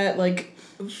learned that, like,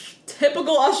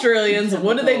 typical Australians,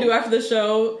 what did they do after the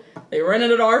show? They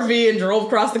rented an RV and drove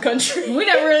across the country. We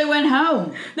never really went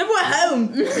home. Never went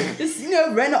home. Just,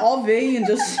 rent an RV and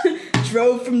just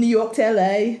drove from New York to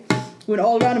LA. Went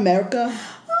all around America.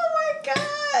 Oh my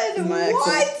god!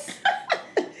 What?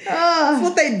 That's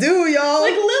what they do, y'all.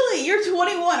 Like, Lily, you're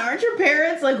 21. Aren't your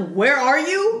parents like, where are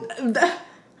you?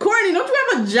 Courtney, don't you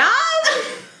have a job?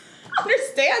 I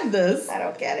understand this. I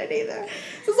don't get it either.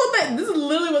 This is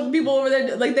literally what the people over there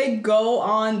do. Like, they go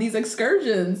on these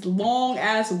excursions, long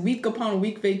ass week upon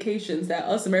week vacations that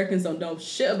us Americans don't know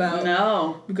shit about.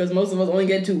 No, because most of us only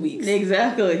get 2 weeks.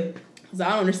 Exactly. So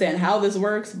I don't understand how this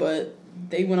works, but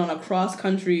they went on a cross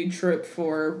country trip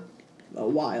for a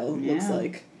while. It looks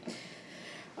like.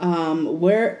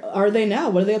 Where are they now?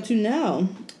 What are they up to now?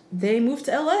 They moved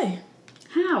to LA.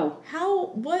 How?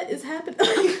 What is happening?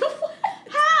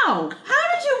 How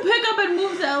did you pick up and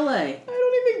move to LA? I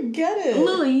don't even get it.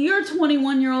 Lily, your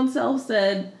 21-year-old self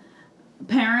said,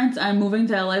 parents, I'm moving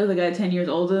to LA with a guy 10 years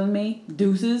older than me.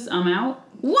 Deuces, I'm out.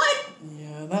 What?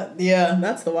 Yeah,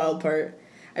 that's the wild part.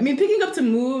 I mean, picking up to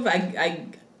move, I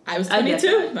was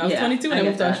 22. I was 22 when I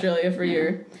moved to Australia for a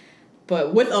year.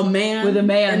 But with a man in an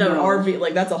RV,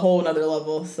 like, that's a whole nother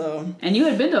level. So. And you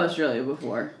had been to Australia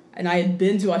before. And I had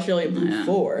been to Australia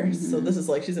before. So this is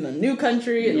like, she's in a new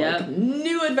country and like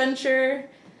new adventure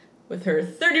with her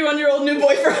 31-year-old new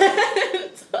boyfriend.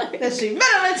 Like, that she met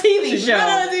on a TV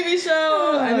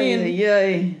show. I mean,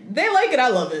 they like it. I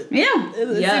love it. Yeah.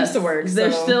 It seems to work.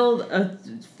 They're still a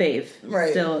fave.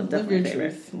 Right. Still definitely Live your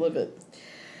truth. Live it.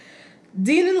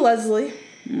 Dean and Leslie.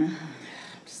 I'm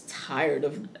just tired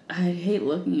of... I hate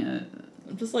looking at it.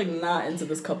 I'm just like not into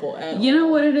this couple at all. You know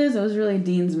what it is? It was really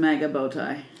Dean's MAGA bow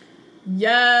tie.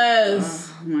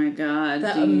 Yes. Oh my god.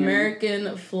 That Dean.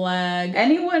 American flag.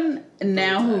 Anyone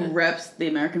now who reps the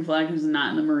American flag who's not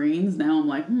in the Marines, now I'm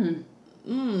like,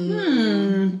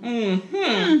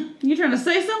 You trying to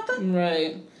say something?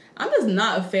 Right. I'm just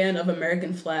not a fan of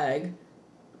American flag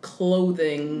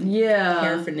clothing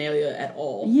paraphernalia at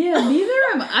all. Yeah, neither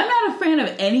am I. I'm not a fan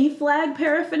of any flag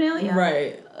paraphernalia.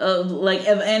 Right. Like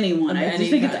of anyone. I just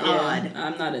think it's odd.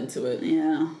 I'm not into it.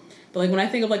 Yeah. But like when I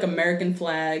think of like American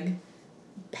flag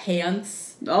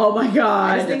pants. Oh my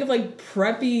god. I just think of like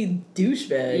preppy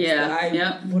douchebags that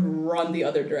I would run the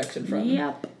other direction from.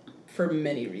 Yep. For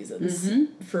many reasons.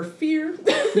 For fear.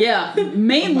 Yeah.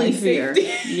 Mainly fear.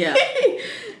 Yeah.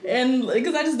 And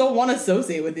because I just don't want to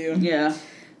associate with you. Yeah.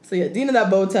 So yeah, Dean in that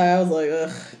bow tie, I was like,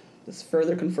 ugh, just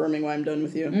further confirming why I'm done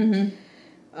with you.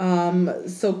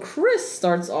 So Chris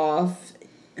starts off,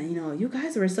 and you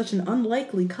guys are such an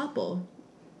unlikely couple.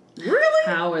 Really?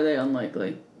 How are they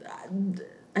unlikely?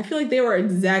 I feel like they were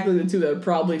exactly the two that would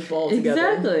probably fall together.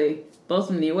 Exactly. Both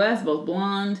from the U.S., both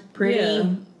blonde,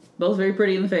 pretty, both very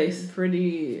pretty in the face.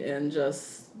 Pretty and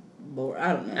just,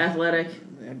 I don't know. Athletic.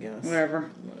 I guess. Whatever.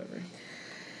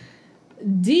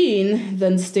 Dean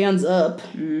then stands up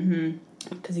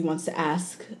because he wants to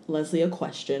ask Leslie a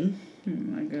question. Oh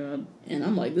my god. And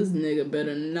I'm like, this nigga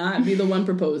better not be the one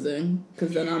proposing,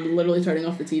 because then I'm literally turning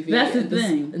off the TV. That's the this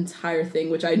thing. Entire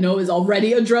thing, which I know is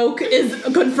already a joke, is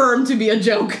confirmed to be a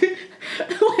joke.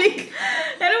 Like,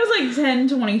 and it was like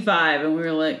 10:25, and we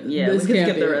were like, yeah, this we can can't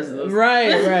skip the rest of this. Right.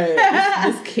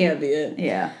 this can't be it.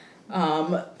 Yeah.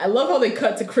 I love how they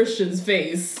cut to Christian's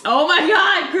face. Oh my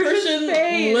god, Christian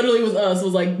face. Literally was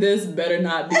like, this better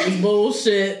not be this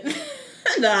bullshit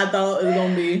that I thought it was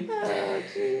gonna be. Oh,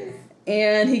 jeez.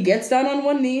 And he gets down on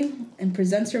one knee and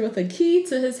presents her with a key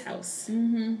to his house. I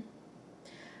don't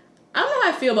know how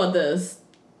I feel about this.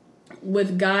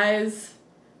 With guys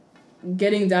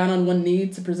getting down on one knee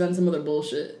to present some other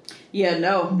bullshit. Yeah,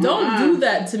 no. Don't do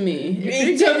that to me.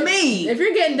 If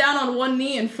you're getting down on one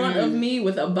knee in front of me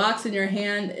with a box in your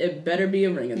hand, it better be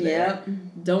a ring in there. Yep.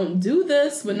 Don't do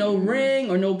this with no ring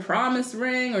or no promise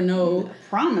ring or no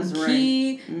promise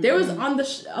key. ring. There was on the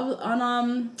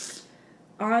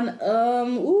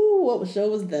what show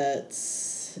was that?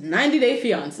 90 Day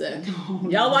Fiance.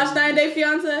 Y'all watch 90 Day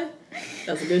Fiance?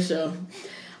 That's a good show.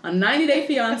 On 90 Day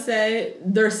Fiance,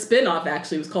 their spinoff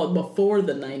actually was called Before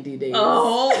the 90 Days.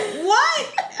 Oh,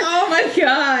 what? Oh my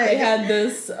god. They had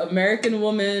this American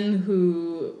woman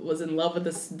who was in love with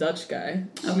this Dutch guy.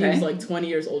 She was like 20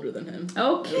 years older than him.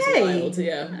 Okay. It was wild,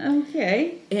 yeah.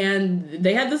 Okay. And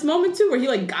they had this moment too where he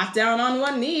like got down on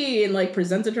one knee and like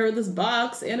presented her with this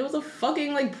box, and it was a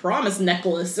fucking like promise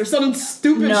necklace or some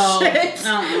stupid shit.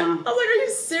 I was like, are you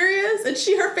serious? And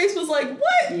her face was like,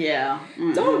 what? Yeah.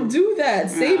 Don't do that.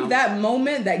 Save that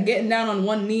moment, that getting down on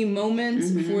one knee moment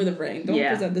for the ring. Don't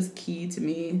present this key to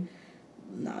me.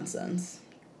 Nonsense.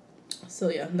 So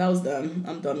yeah, that was them.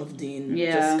 I'm done with Dean.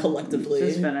 Yeah. Just collectively.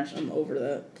 Just finished. I'm over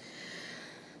that.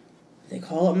 They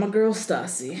call up my girl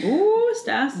Stassi. Ooh,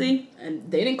 Stassi.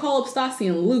 And they didn't call up Stassi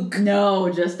and Luke.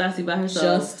 No, just Stassi by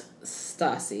herself. Just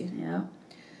Stassi. Yeah.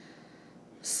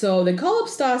 So they call up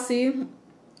Stassi.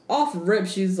 Off rip,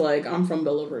 she's like, I'm from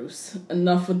Belarus.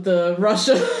 Enough with the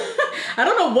Russia. I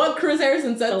don't know what Chris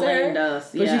Harrison said to her. Does,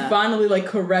 but she finally like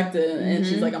corrected and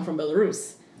she's like, I'm from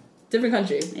Belarus. Different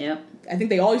country. Yep. I think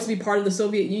they all used to be part of the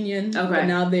Soviet Union. Okay. But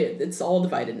now it's all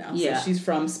divided now. Yeah. So she's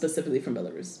specifically from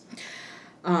Belarus.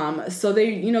 So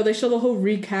they show the whole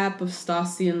recap of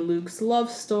Stassi and Luke's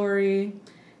love story.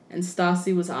 And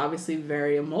Stassi was obviously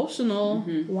very emotional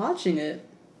watching it.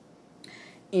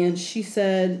 And she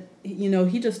said,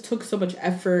 he just took so much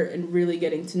effort in really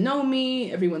getting to know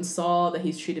me. Everyone saw that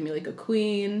he's treated me like a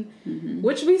queen,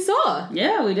 which we saw.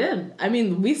 Yeah, we did. I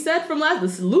mean, we said from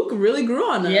this, Luke really grew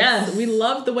on us. Yes. We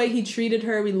loved the way he treated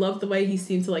her. We loved the way he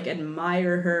seemed to, like,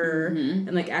 admire her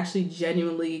and, like, actually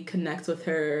genuinely connect with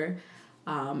her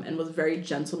and was very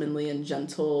gentlemanly and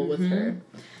gentle with her.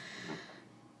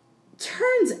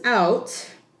 Turns out,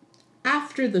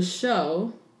 after the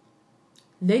show,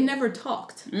 they never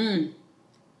talked.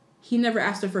 He never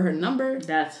asked her for her number.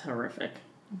 That's horrific.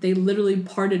 They literally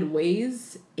parted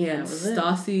ways, and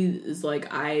Stassi is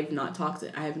like, I've not talked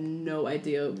to I have no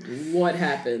idea what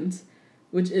happened,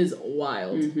 which is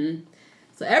wild.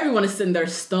 So everyone is sitting there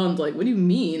stunned, like, what do you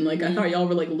mean? Like, I thought y'all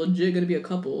were, like, legit gonna be a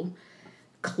couple.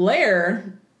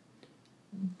 Claire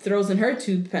throws in her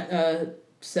 2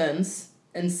 cents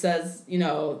and says,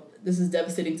 this is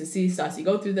devastating to see Stassi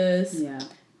go through this. Yeah.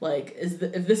 Like,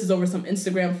 if this is over some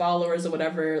Instagram followers or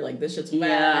whatever, like, this shit's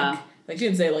whack. Like, she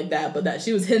didn't say it like that, but that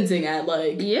she was hinting at,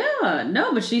 like... Yeah,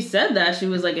 no, but she said that. She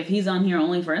was like, if he's on here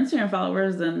only for Instagram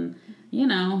followers, then, we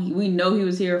know he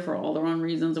was here for all the wrong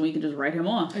reasons, and we can just write him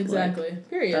off. Exactly. Like,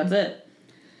 period. That's it.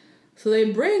 So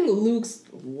they bring Luke's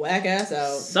whack ass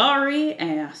out. Sorry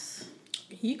ass.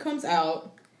 He comes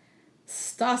out.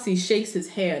 Stassi shakes his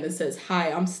hand and says,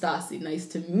 "Hi, I'm Stassi. Nice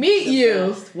to meet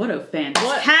you." Best. What a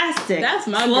fantastic. That's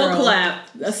my slow girl. clap.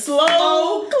 A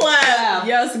slow clap.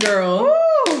 Yes, girl.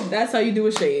 Woo. That's how you do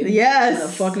a shade. Yes. When a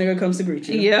fuck nigga comes to greet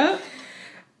you. Yeah.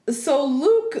 So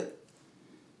Luke,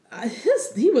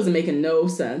 he wasn't making no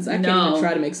sense. I can't even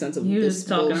try to make sense of this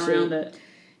bullshit. He was talking around it.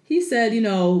 He said,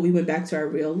 we went back to our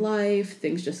real life.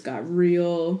 Things just got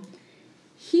real.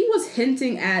 He was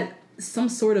hinting at some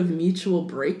sort of mutual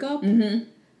breakup.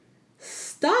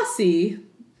 Stassi,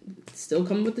 still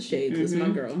coming with the shades, this is my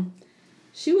girl.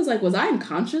 She was like, was I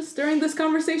unconscious during this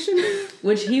conversation?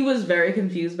 Which he was very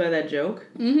confused by that joke.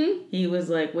 He was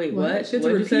like, wait, what? She had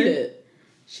to repeat it.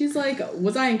 She's like,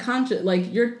 was I unconscious?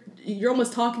 Like, you're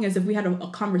almost talking as if we had a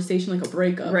conversation, like a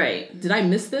breakup. Right. Did I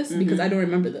miss this? Because I don't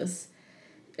remember this.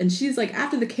 And she's like,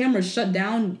 after the camera shut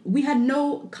down, we had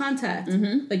no contact.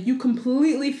 Like, you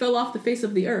completely fell off the face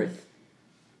of the earth.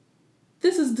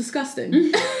 This is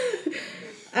disgusting.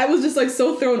 I was just, like,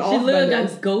 so thrown off by this. She literally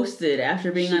got ghosted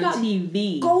after being on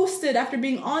TV. Ghosted after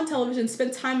being on television,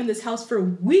 spent time in this house for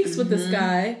weeks with this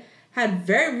guy, had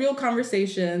very real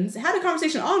conversations, had a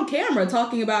conversation on camera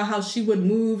talking about how she would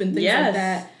move and things like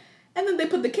that. And then they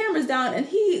put the cameras down and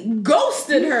he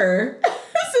ghosted her.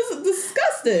 This is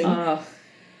disgusting.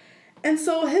 And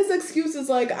so his excuse is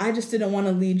like, I just didn't want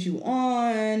to lead you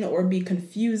on or be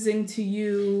confusing to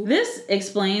you. This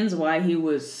explains why he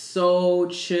was so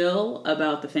chill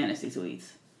about the fantasy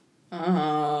suites.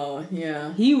 Oh,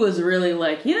 yeah. He was really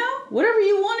like, whatever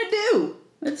you want to do,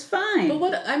 it's fine. But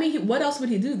what else would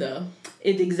he do, though?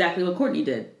 It's exactly what Courtney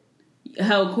did.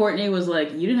 How Courtney was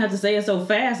like, you didn't have to say it so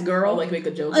fast, girl. Oh, like make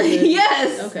a joke of it?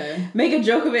 Yes! Okay. Make a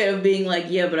joke of it of being like,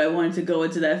 yeah, but I wanted to go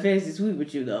into that fantasy suite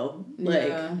with you, though.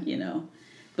 Like,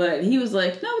 But he was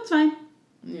like, no, it's fine.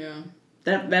 Yeah.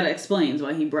 That explains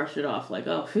why he brushed it off. Like,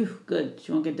 oh, phew, good.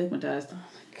 She won't get digmatized. Oh,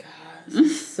 my God.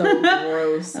 This is so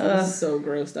gross. I'm so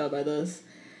grossed out by this.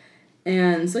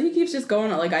 And so he keeps just going,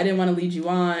 like, I didn't want to lead you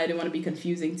on. I didn't want to be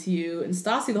confusing to you. And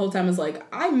Stassi the whole time is like,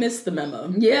 I missed the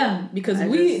memo. Yeah. Because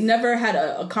we never had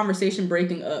a conversation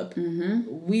breaking up.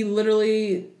 We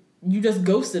literally, you just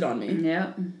ghosted on me.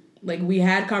 Yeah. Like, we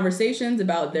had conversations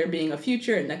about there being a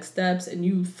future and next steps, and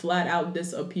you flat out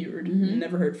disappeared.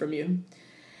 Never heard from you.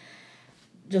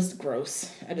 Just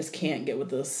gross. I just can't get with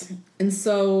this. And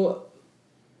so...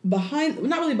 not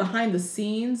really behind the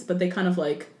scenes, but they kind of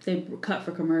like... They cut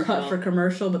for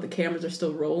commercial. But the cameras are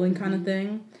still rolling kind of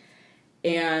thing.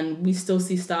 And we still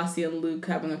see Stassi and Luke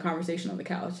having a conversation on the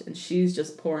couch. And she's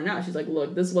just pouring out. She's like,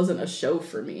 look, this wasn't a show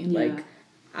for me. Yeah. Like,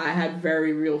 I had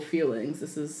very real feelings.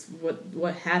 This is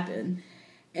what happened.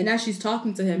 And as she's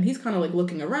talking to him, he's kind of like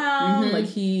looking around, like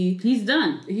he's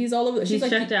done. He's all over. He's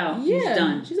checked out. Yeah, he's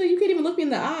done. She's like, you can't even look me in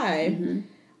the eye.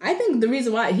 I think the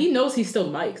reason why he knows he's still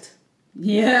mic'd.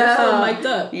 Yeah, they're still mic'd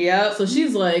up. Yep. So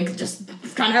she's like, just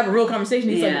trying to have a real conversation.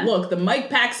 He's like, look, the mic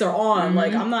packs are on.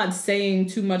 Like, I'm not saying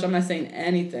too much. I'm not saying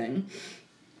anything.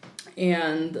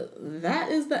 And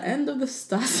that is the end of the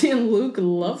Stassi and Luke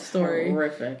love story.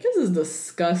 Horrific. This is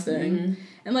disgusting.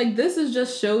 And like, this is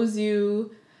just shows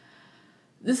you.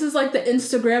 This is like the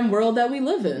Instagram world that we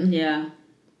live in. Yeah.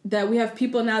 That we have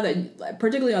people now that,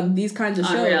 particularly on these kinds of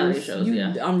shows,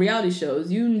 on reality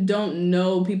shows, you don't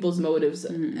know people's motives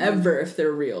ever if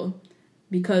they're real.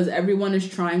 Because everyone is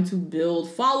trying to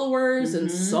build followers in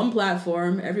some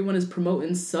platform. Everyone is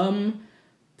promoting some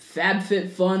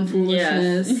FabFitFun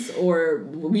foolishness. Yes. Or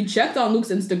we checked on Luke's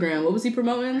Instagram. What was he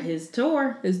promoting? His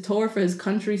tour. His tour for his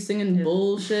country singing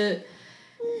bullshit.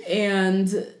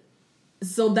 And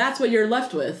so that's what you're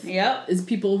left with. Yep. Is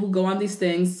people who go on these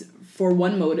things for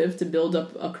one motive, to build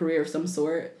up a career of some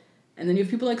sort. And then you have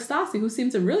people like Stassi who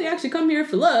seem to really actually come here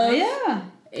for love. Yeah.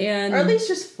 And or at least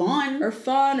just fun.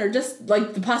 Or just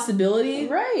like the possibility.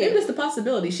 Right. Maybe just the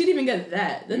possibility. She didn't even get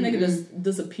that. That nigga just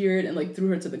disappeared and like threw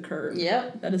her to the curb.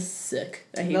 Yep. That is sick.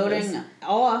 I hate Voting this.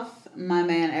 off my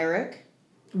man Eric.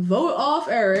 Vote off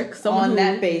Eric. On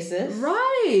that basis.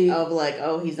 Right. Of like,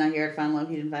 oh, he's not here to find love.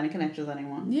 He didn't find a connection with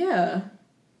anyone. Yeah.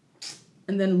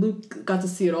 And then Luke got to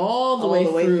see it all the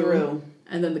way through.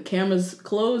 And then the cameras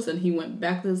closed and he went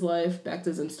back to his life, back to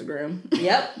his Instagram.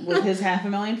 Yep, with his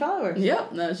 500,000 followers.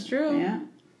 Yep, that's true. Yeah.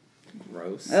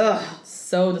 Gross. Ugh.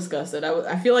 So disgusted.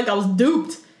 I feel like I was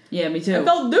duped. Yeah, me too. I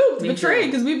felt duped,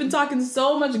 betrayed, because we've been talking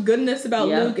so much goodness about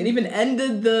Luke and even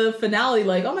ended the finale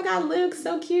like, oh my god, Luke's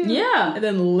so cute. Yeah. And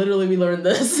then literally we learned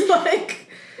this. Like,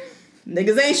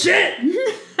 niggas ain't shit.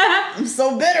 I'm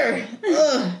so bitter.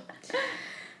 Ugh.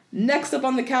 Next up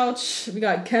on the couch, we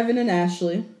got Kevin and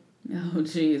Ashley. Oh,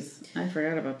 jeez. I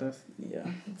forgot about this. Yeah.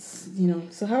 It's,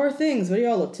 so how are things? What are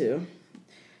y'all up to?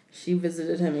 She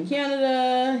visited him in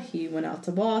Canada. He went out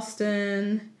to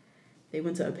Boston. They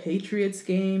went to a Patriots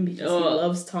game because he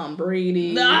loves Tom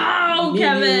Brady. No,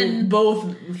 Kevin!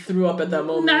 Both threw up at that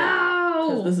moment.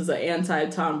 No! Because this is an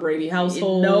anti-Tom Brady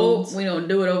household. No, we don't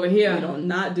do it over here. We don't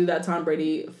not do that Tom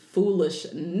Brady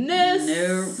foolishness.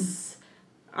 No.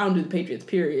 I don't do the Patriots,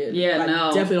 period. Yeah,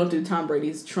 I definitely don't do Tom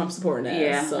Brady's Trump supporting ass.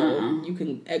 Yeah, so you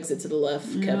can exit to the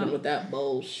left, Kevin, with that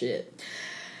bullshit.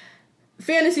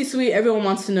 Fantasy Suite, everyone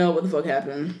wants to know what the fuck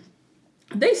happened.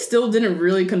 They still didn't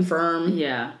really confirm.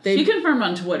 Yeah. She confirmed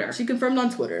on Twitter. She confirmed on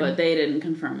Twitter. But they didn't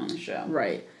confirm on the show.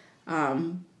 Right.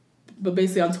 But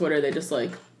basically on Twitter, they just,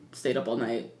 like, stayed up all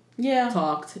night. Yeah.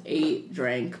 Talked, ate,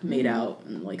 drank, made out,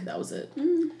 and, like, that was it.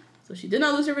 So she did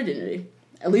not lose her virginity.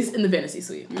 At least in the Fantasy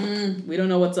Suite. We don't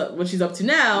know what she's up to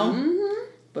now.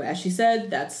 But as she said,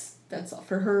 that's all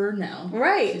for her now.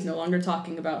 Right. She's no longer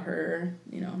talking about her,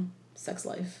 sex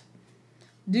life.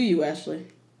 Do you, Ashley?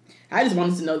 I just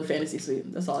wanted to know the Fantasy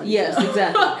Suite. That's all I need to know.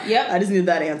 Exactly. Yep. I just needed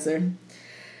that answer.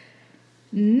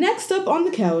 Next up on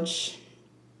the couch,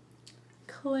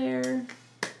 Claire.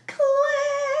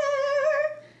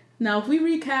 Now, if we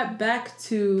recap back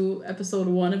to episode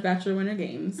 1 of Bachelor Winter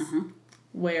Games,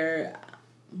 where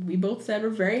we both said we're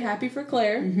very happy for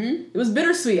Claire. It was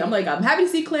bittersweet. I'm like, I'm happy to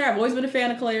see Claire. I've always been a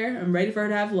fan of Claire. I'm ready for her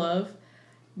to have love.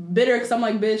 Bitter because I'm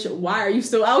like, bitch, why are you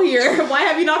still out here? Why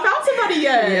have you not found somebody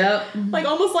yet? Yep. Like,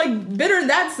 almost like bitter in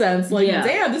that sense. Like,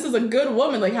 damn, this is a good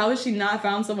woman. Like, how has she not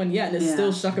found someone yet and is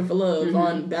still shucking for love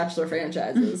on Bachelor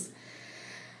franchises?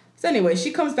 So anyway,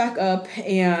 she comes back up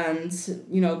and,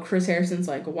 Chris Harrison's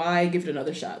like, why give it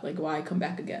another shot? Like, why come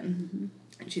back again?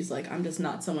 And she's like, I'm just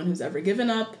not someone who's ever given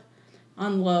up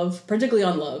on love, particularly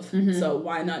on love. So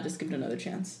why not just give it another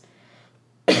chance?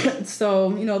 So,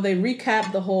 they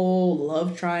recap the whole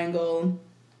love triangle.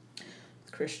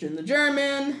 Christian the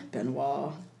German,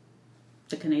 Benoit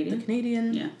the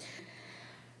Canadian. Yeah.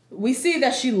 We see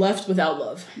that she left without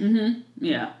love.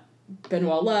 Yeah.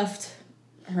 Benoit left.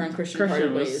 Her and Christian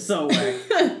parted ways. Was so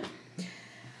weird.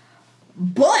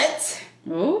 But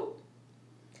oh,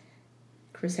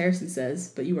 Chris Harrison says,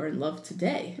 but you are in love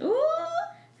today. Ooh.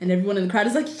 And everyone in the crowd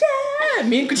is like, yeah!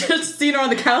 Me and Christina are on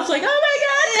the couch like, oh my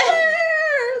god, Claire!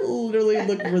 Literally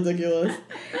look ridiculous.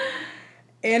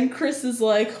 And Chris is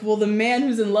like, well, the man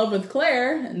who's in love with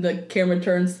Claire, and the camera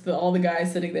turns to all the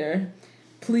guys sitting there,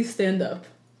 please stand up.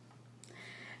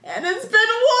 And it's Benoit!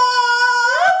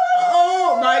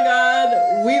 Oh my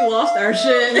god, we lost our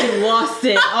shit. We lost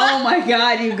it. Oh my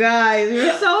god, you guys.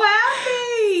 We're so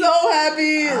happy. So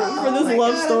happy for this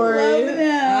love story.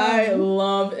 I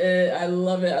love it. I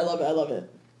love it. I love it. I love it.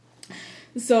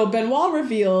 So Benoit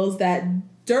reveals that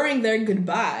during their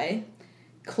goodbye,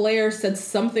 Claire said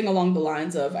something along the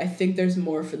lines of, I think there's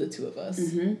more for the two of us.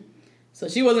 Mm-hmm. So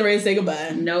she wasn't ready to say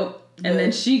goodbye. Nope. And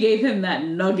then she gave him that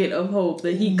nugget of hope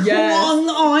that he clung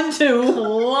on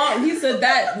to. He said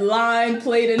that line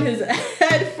played in his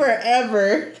head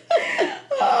forever.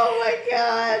 Oh my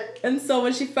God. And so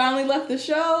when she finally left the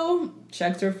show,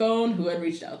 checked her phone, who had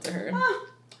reached out to her?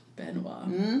 Benoit.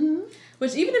 Mm-hmm.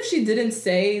 Which, even if she didn't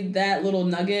say that little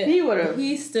nugget, he would have.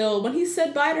 He still, when he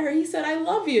said bye to her, he said, I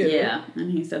love you. Yeah.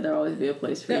 And he said, there'll always be a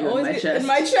place for you in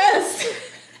my chest.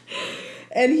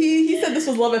 And he said this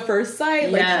was love at first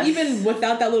sight. Like, even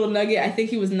without that little nugget, I think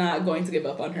he was not going to give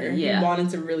up on her. Yeah. He wanted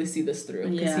to really see this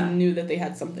through. Because he knew that they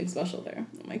had something special there.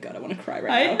 Oh my God, I want to cry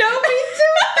right now. I know, me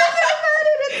too.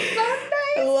 It's so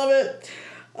nice. I love it.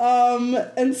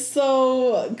 And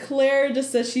so Claire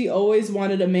just says she always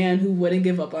wanted a man who wouldn't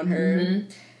give up on her. Mm-hmm.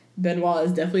 Benoit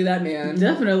is definitely that man.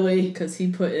 Definitely. Because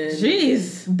he put in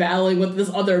battling with this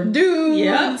other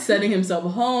dude, setting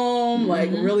himself home,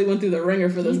 like really went through the ringer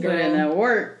for this girl. Put in that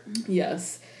work.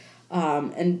 Yes.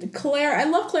 And Claire, I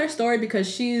love Claire's story because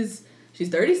she's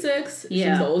 36.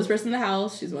 Yeah. She's the oldest person in the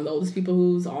house. She's one of the oldest people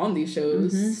who's on these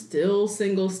shows. Mm-hmm. Still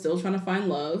single, still trying to find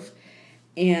love.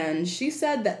 And she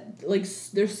said that, like,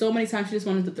 there's so many times she just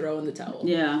wanted to throw in the towel.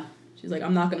 Yeah. She's like,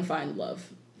 I'm not going to find love.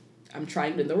 I'm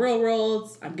trying it in the real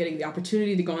world. I'm getting the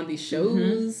opportunity to go on these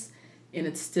shows, and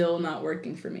it's still not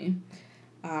working for me.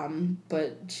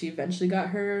 But she eventually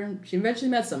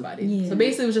met somebody. Yeah. So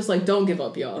basically it was just like, don't give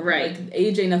up, y'all. Right. Like,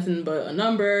 age ain't nothing but a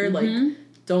number. Mm-hmm. Like,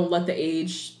 don't let the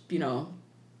age,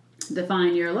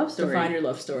 define your love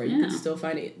story. Yeah. You can still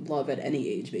find love at any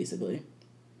age, basically.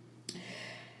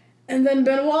 And then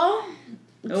Benoit.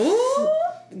 Ooh.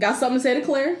 Got something to say to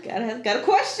Claire. Got a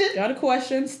question. Got a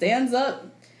question. Stands up.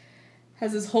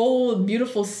 Has this whole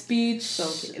beautiful speech. So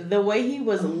the way he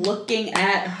was looking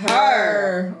at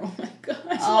her. Oh my gosh.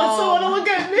 I want someone to look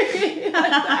at me like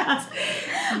that.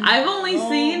 I've only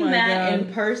seen that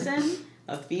in person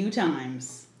a few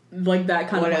times. Like that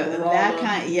kind of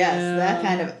that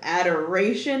kind of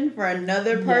adoration for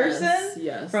another person.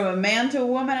 Yes. From a man to a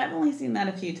woman. I've only seen that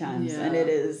a few times, and it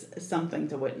is something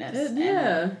to witness.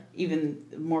 And even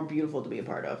more beautiful to be a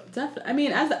part of. Definitely. I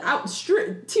mean,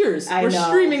 tears were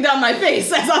streaming down my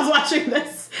face as I was watching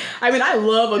this. I mean, I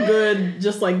love a good,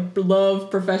 just like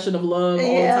profession of love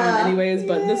all the time, anyways.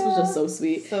 But this was just so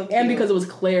sweet, and because it was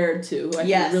Claire too, who I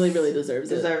think really, really deserves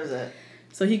it.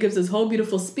 So he gives this whole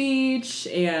beautiful speech,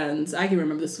 and I can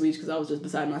remember the speech because I was just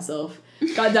beside myself.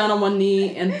 Got down on one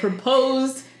knee and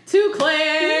proposed to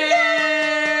Claire.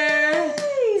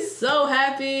 Yay! So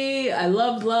happy. I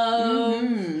loved love.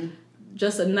 Mm-hmm.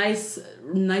 Just a nice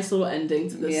little ending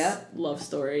to this love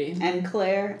story. And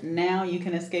Claire, now you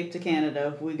can escape to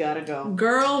Canada. We gotta go.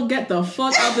 Girl, get the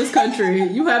fuck out this country.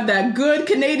 You have that good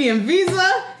Canadian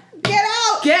visa. Get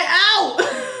out! Get out!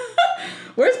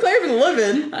 Where's Claire been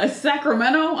living?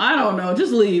 Sacramento? I don't know.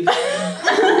 Just leave.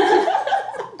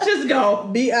 Just go.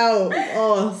 Be out.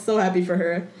 Oh, so happy for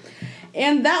her.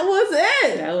 And that was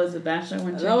it. That was the Bachelor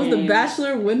Winter Games. That was the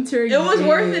Bachelor Winter Games. It was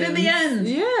worth it in the end.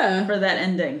 Yeah. For that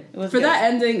ending. It was that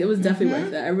ending, it was definitely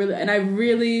worth it. I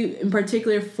really, in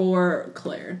particular for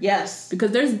Claire. Yes.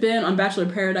 Because there's been, on Bachelor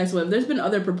in Paradise, there's been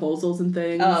other proposals and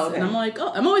things. Oh, okay. And I'm like,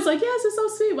 I'm always like, yes, it's so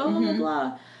sweet, blah, blah, blah,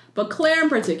 blah. But Claire in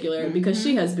particular, because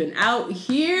she has been out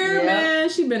here, man.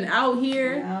 She's been out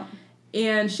here. Yep.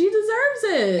 And she deserves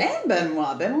it. And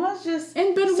Benoit. Benoit's just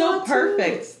so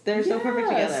perfect. Too. They're so perfect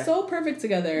together. So perfect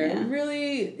together. Yeah.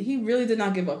 He really did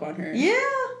not give up on her. Yeah.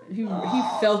 He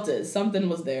felt it. Something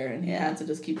was there, and he had to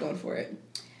just keep going for it.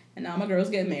 And now my girl's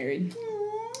getting married.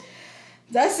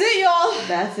 That's it, y'all.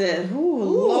 That's it. Ooh,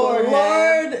 Lord.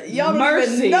 Y'all don't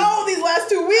even know these last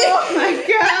 2 weeks. Oh, my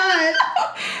God.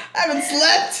 I haven't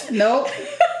slept. Nope.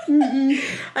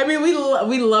 I mean, we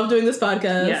love doing this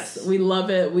podcast. Yes. We love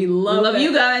it. We love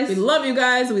you guys. We love you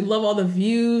guys. We love all the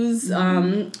views.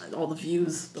 All the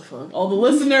views. All the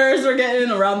listeners we're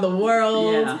getting around the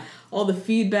world. Yeah. All the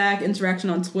feedback, interaction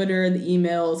on Twitter, the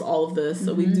emails, all of this.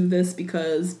 So we do this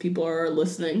because people are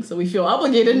listening. So we feel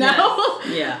obligated now.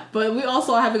 Yeah. But we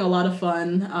also are having a lot of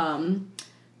fun.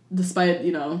 Despite,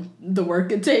 the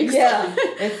work it takes. Yeah.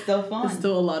 It's still fun. It's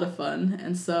still a lot of fun.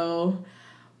 And so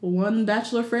one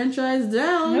Bachelor franchise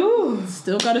down. Ooh.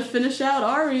 Still got to finish out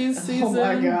Ari's season.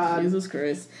 Oh my God. Jesus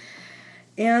Christ.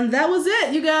 And that was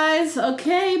it, you guys.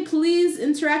 Okay, please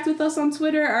interact with us on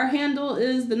Twitter. Our handle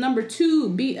is 2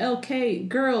 BLK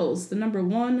Girls,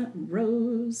 1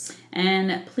 Rose.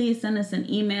 And please send us an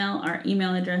email. Our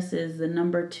email address is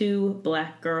 2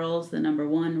 Black Girls,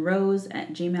 1 Rose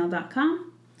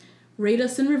 @gmail.com. Rate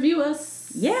us and review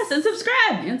us. Yes, and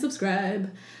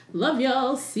subscribe. Love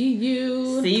y'all. See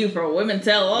you. See you for Women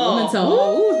Tell All. Women Tell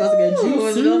All. Ooh, it's about to get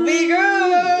juicy. It's gonna be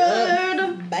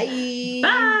good. Bye.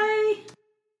 Bye.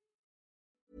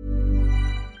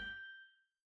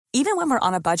 Even when we're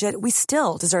on a budget, we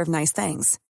still deserve nice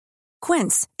things.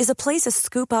 Quince is a place to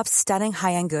scoop up stunning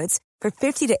high-end goods for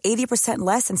 50 to 80%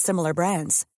 less than similar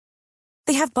brands.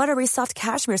 They have buttery soft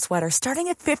cashmere sweaters starting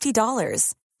at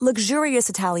 $50, luxurious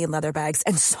Italian leather bags,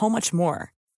 and so much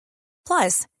more.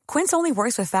 Plus, Quince only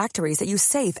works with factories that use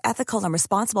safe, ethical, and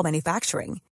responsible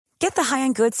manufacturing. Get the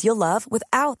high-end goods you'll love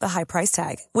without the high price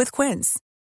tag with Quince.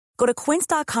 Go to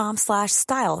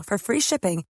quince.com/style for free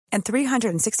shipping and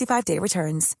 365-day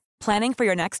returns. Planning for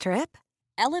your next trip?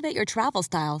 Elevate your travel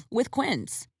style with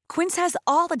Quince. Quince has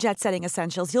all the jet-setting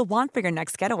essentials you'll want for your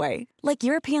next getaway, like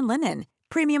European linen,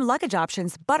 premium luggage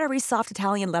options, buttery soft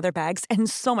Italian leather bags, and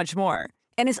so much more.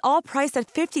 And is all priced at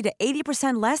 50 to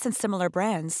 80% less than similar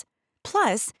brands.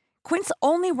 Plus, Quince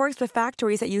only works with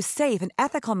factories that use safe and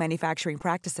ethical manufacturing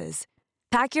practices.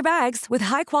 Pack your bags with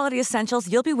high-quality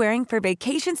essentials you'll be wearing for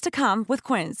vacations to come with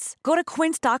Quince. Go to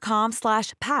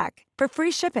quince.com/pack for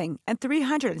free shipping and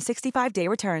 365-day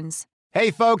returns. Hey,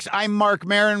 folks, I'm Mark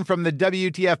Maron from the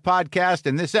WTF Podcast,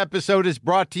 and this episode is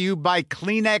brought to you by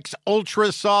Kleenex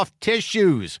Ultra Soft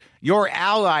Tissues, your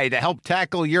ally to help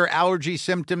tackle your allergy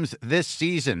symptoms this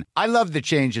season. I love the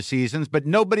change of seasons, but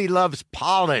nobody loves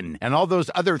pollen and all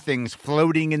those other things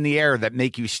floating in the air that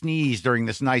make you sneeze during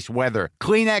this nice weather.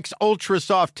 Kleenex Ultra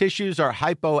Soft Tissues are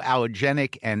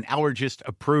hypoallergenic and allergist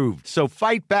approved, so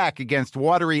fight back against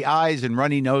watery eyes and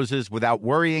runny noses without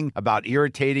worrying about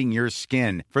irritating your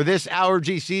skin. For this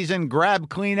allergy season, grab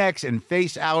Kleenex and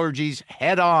face allergies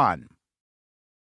head on.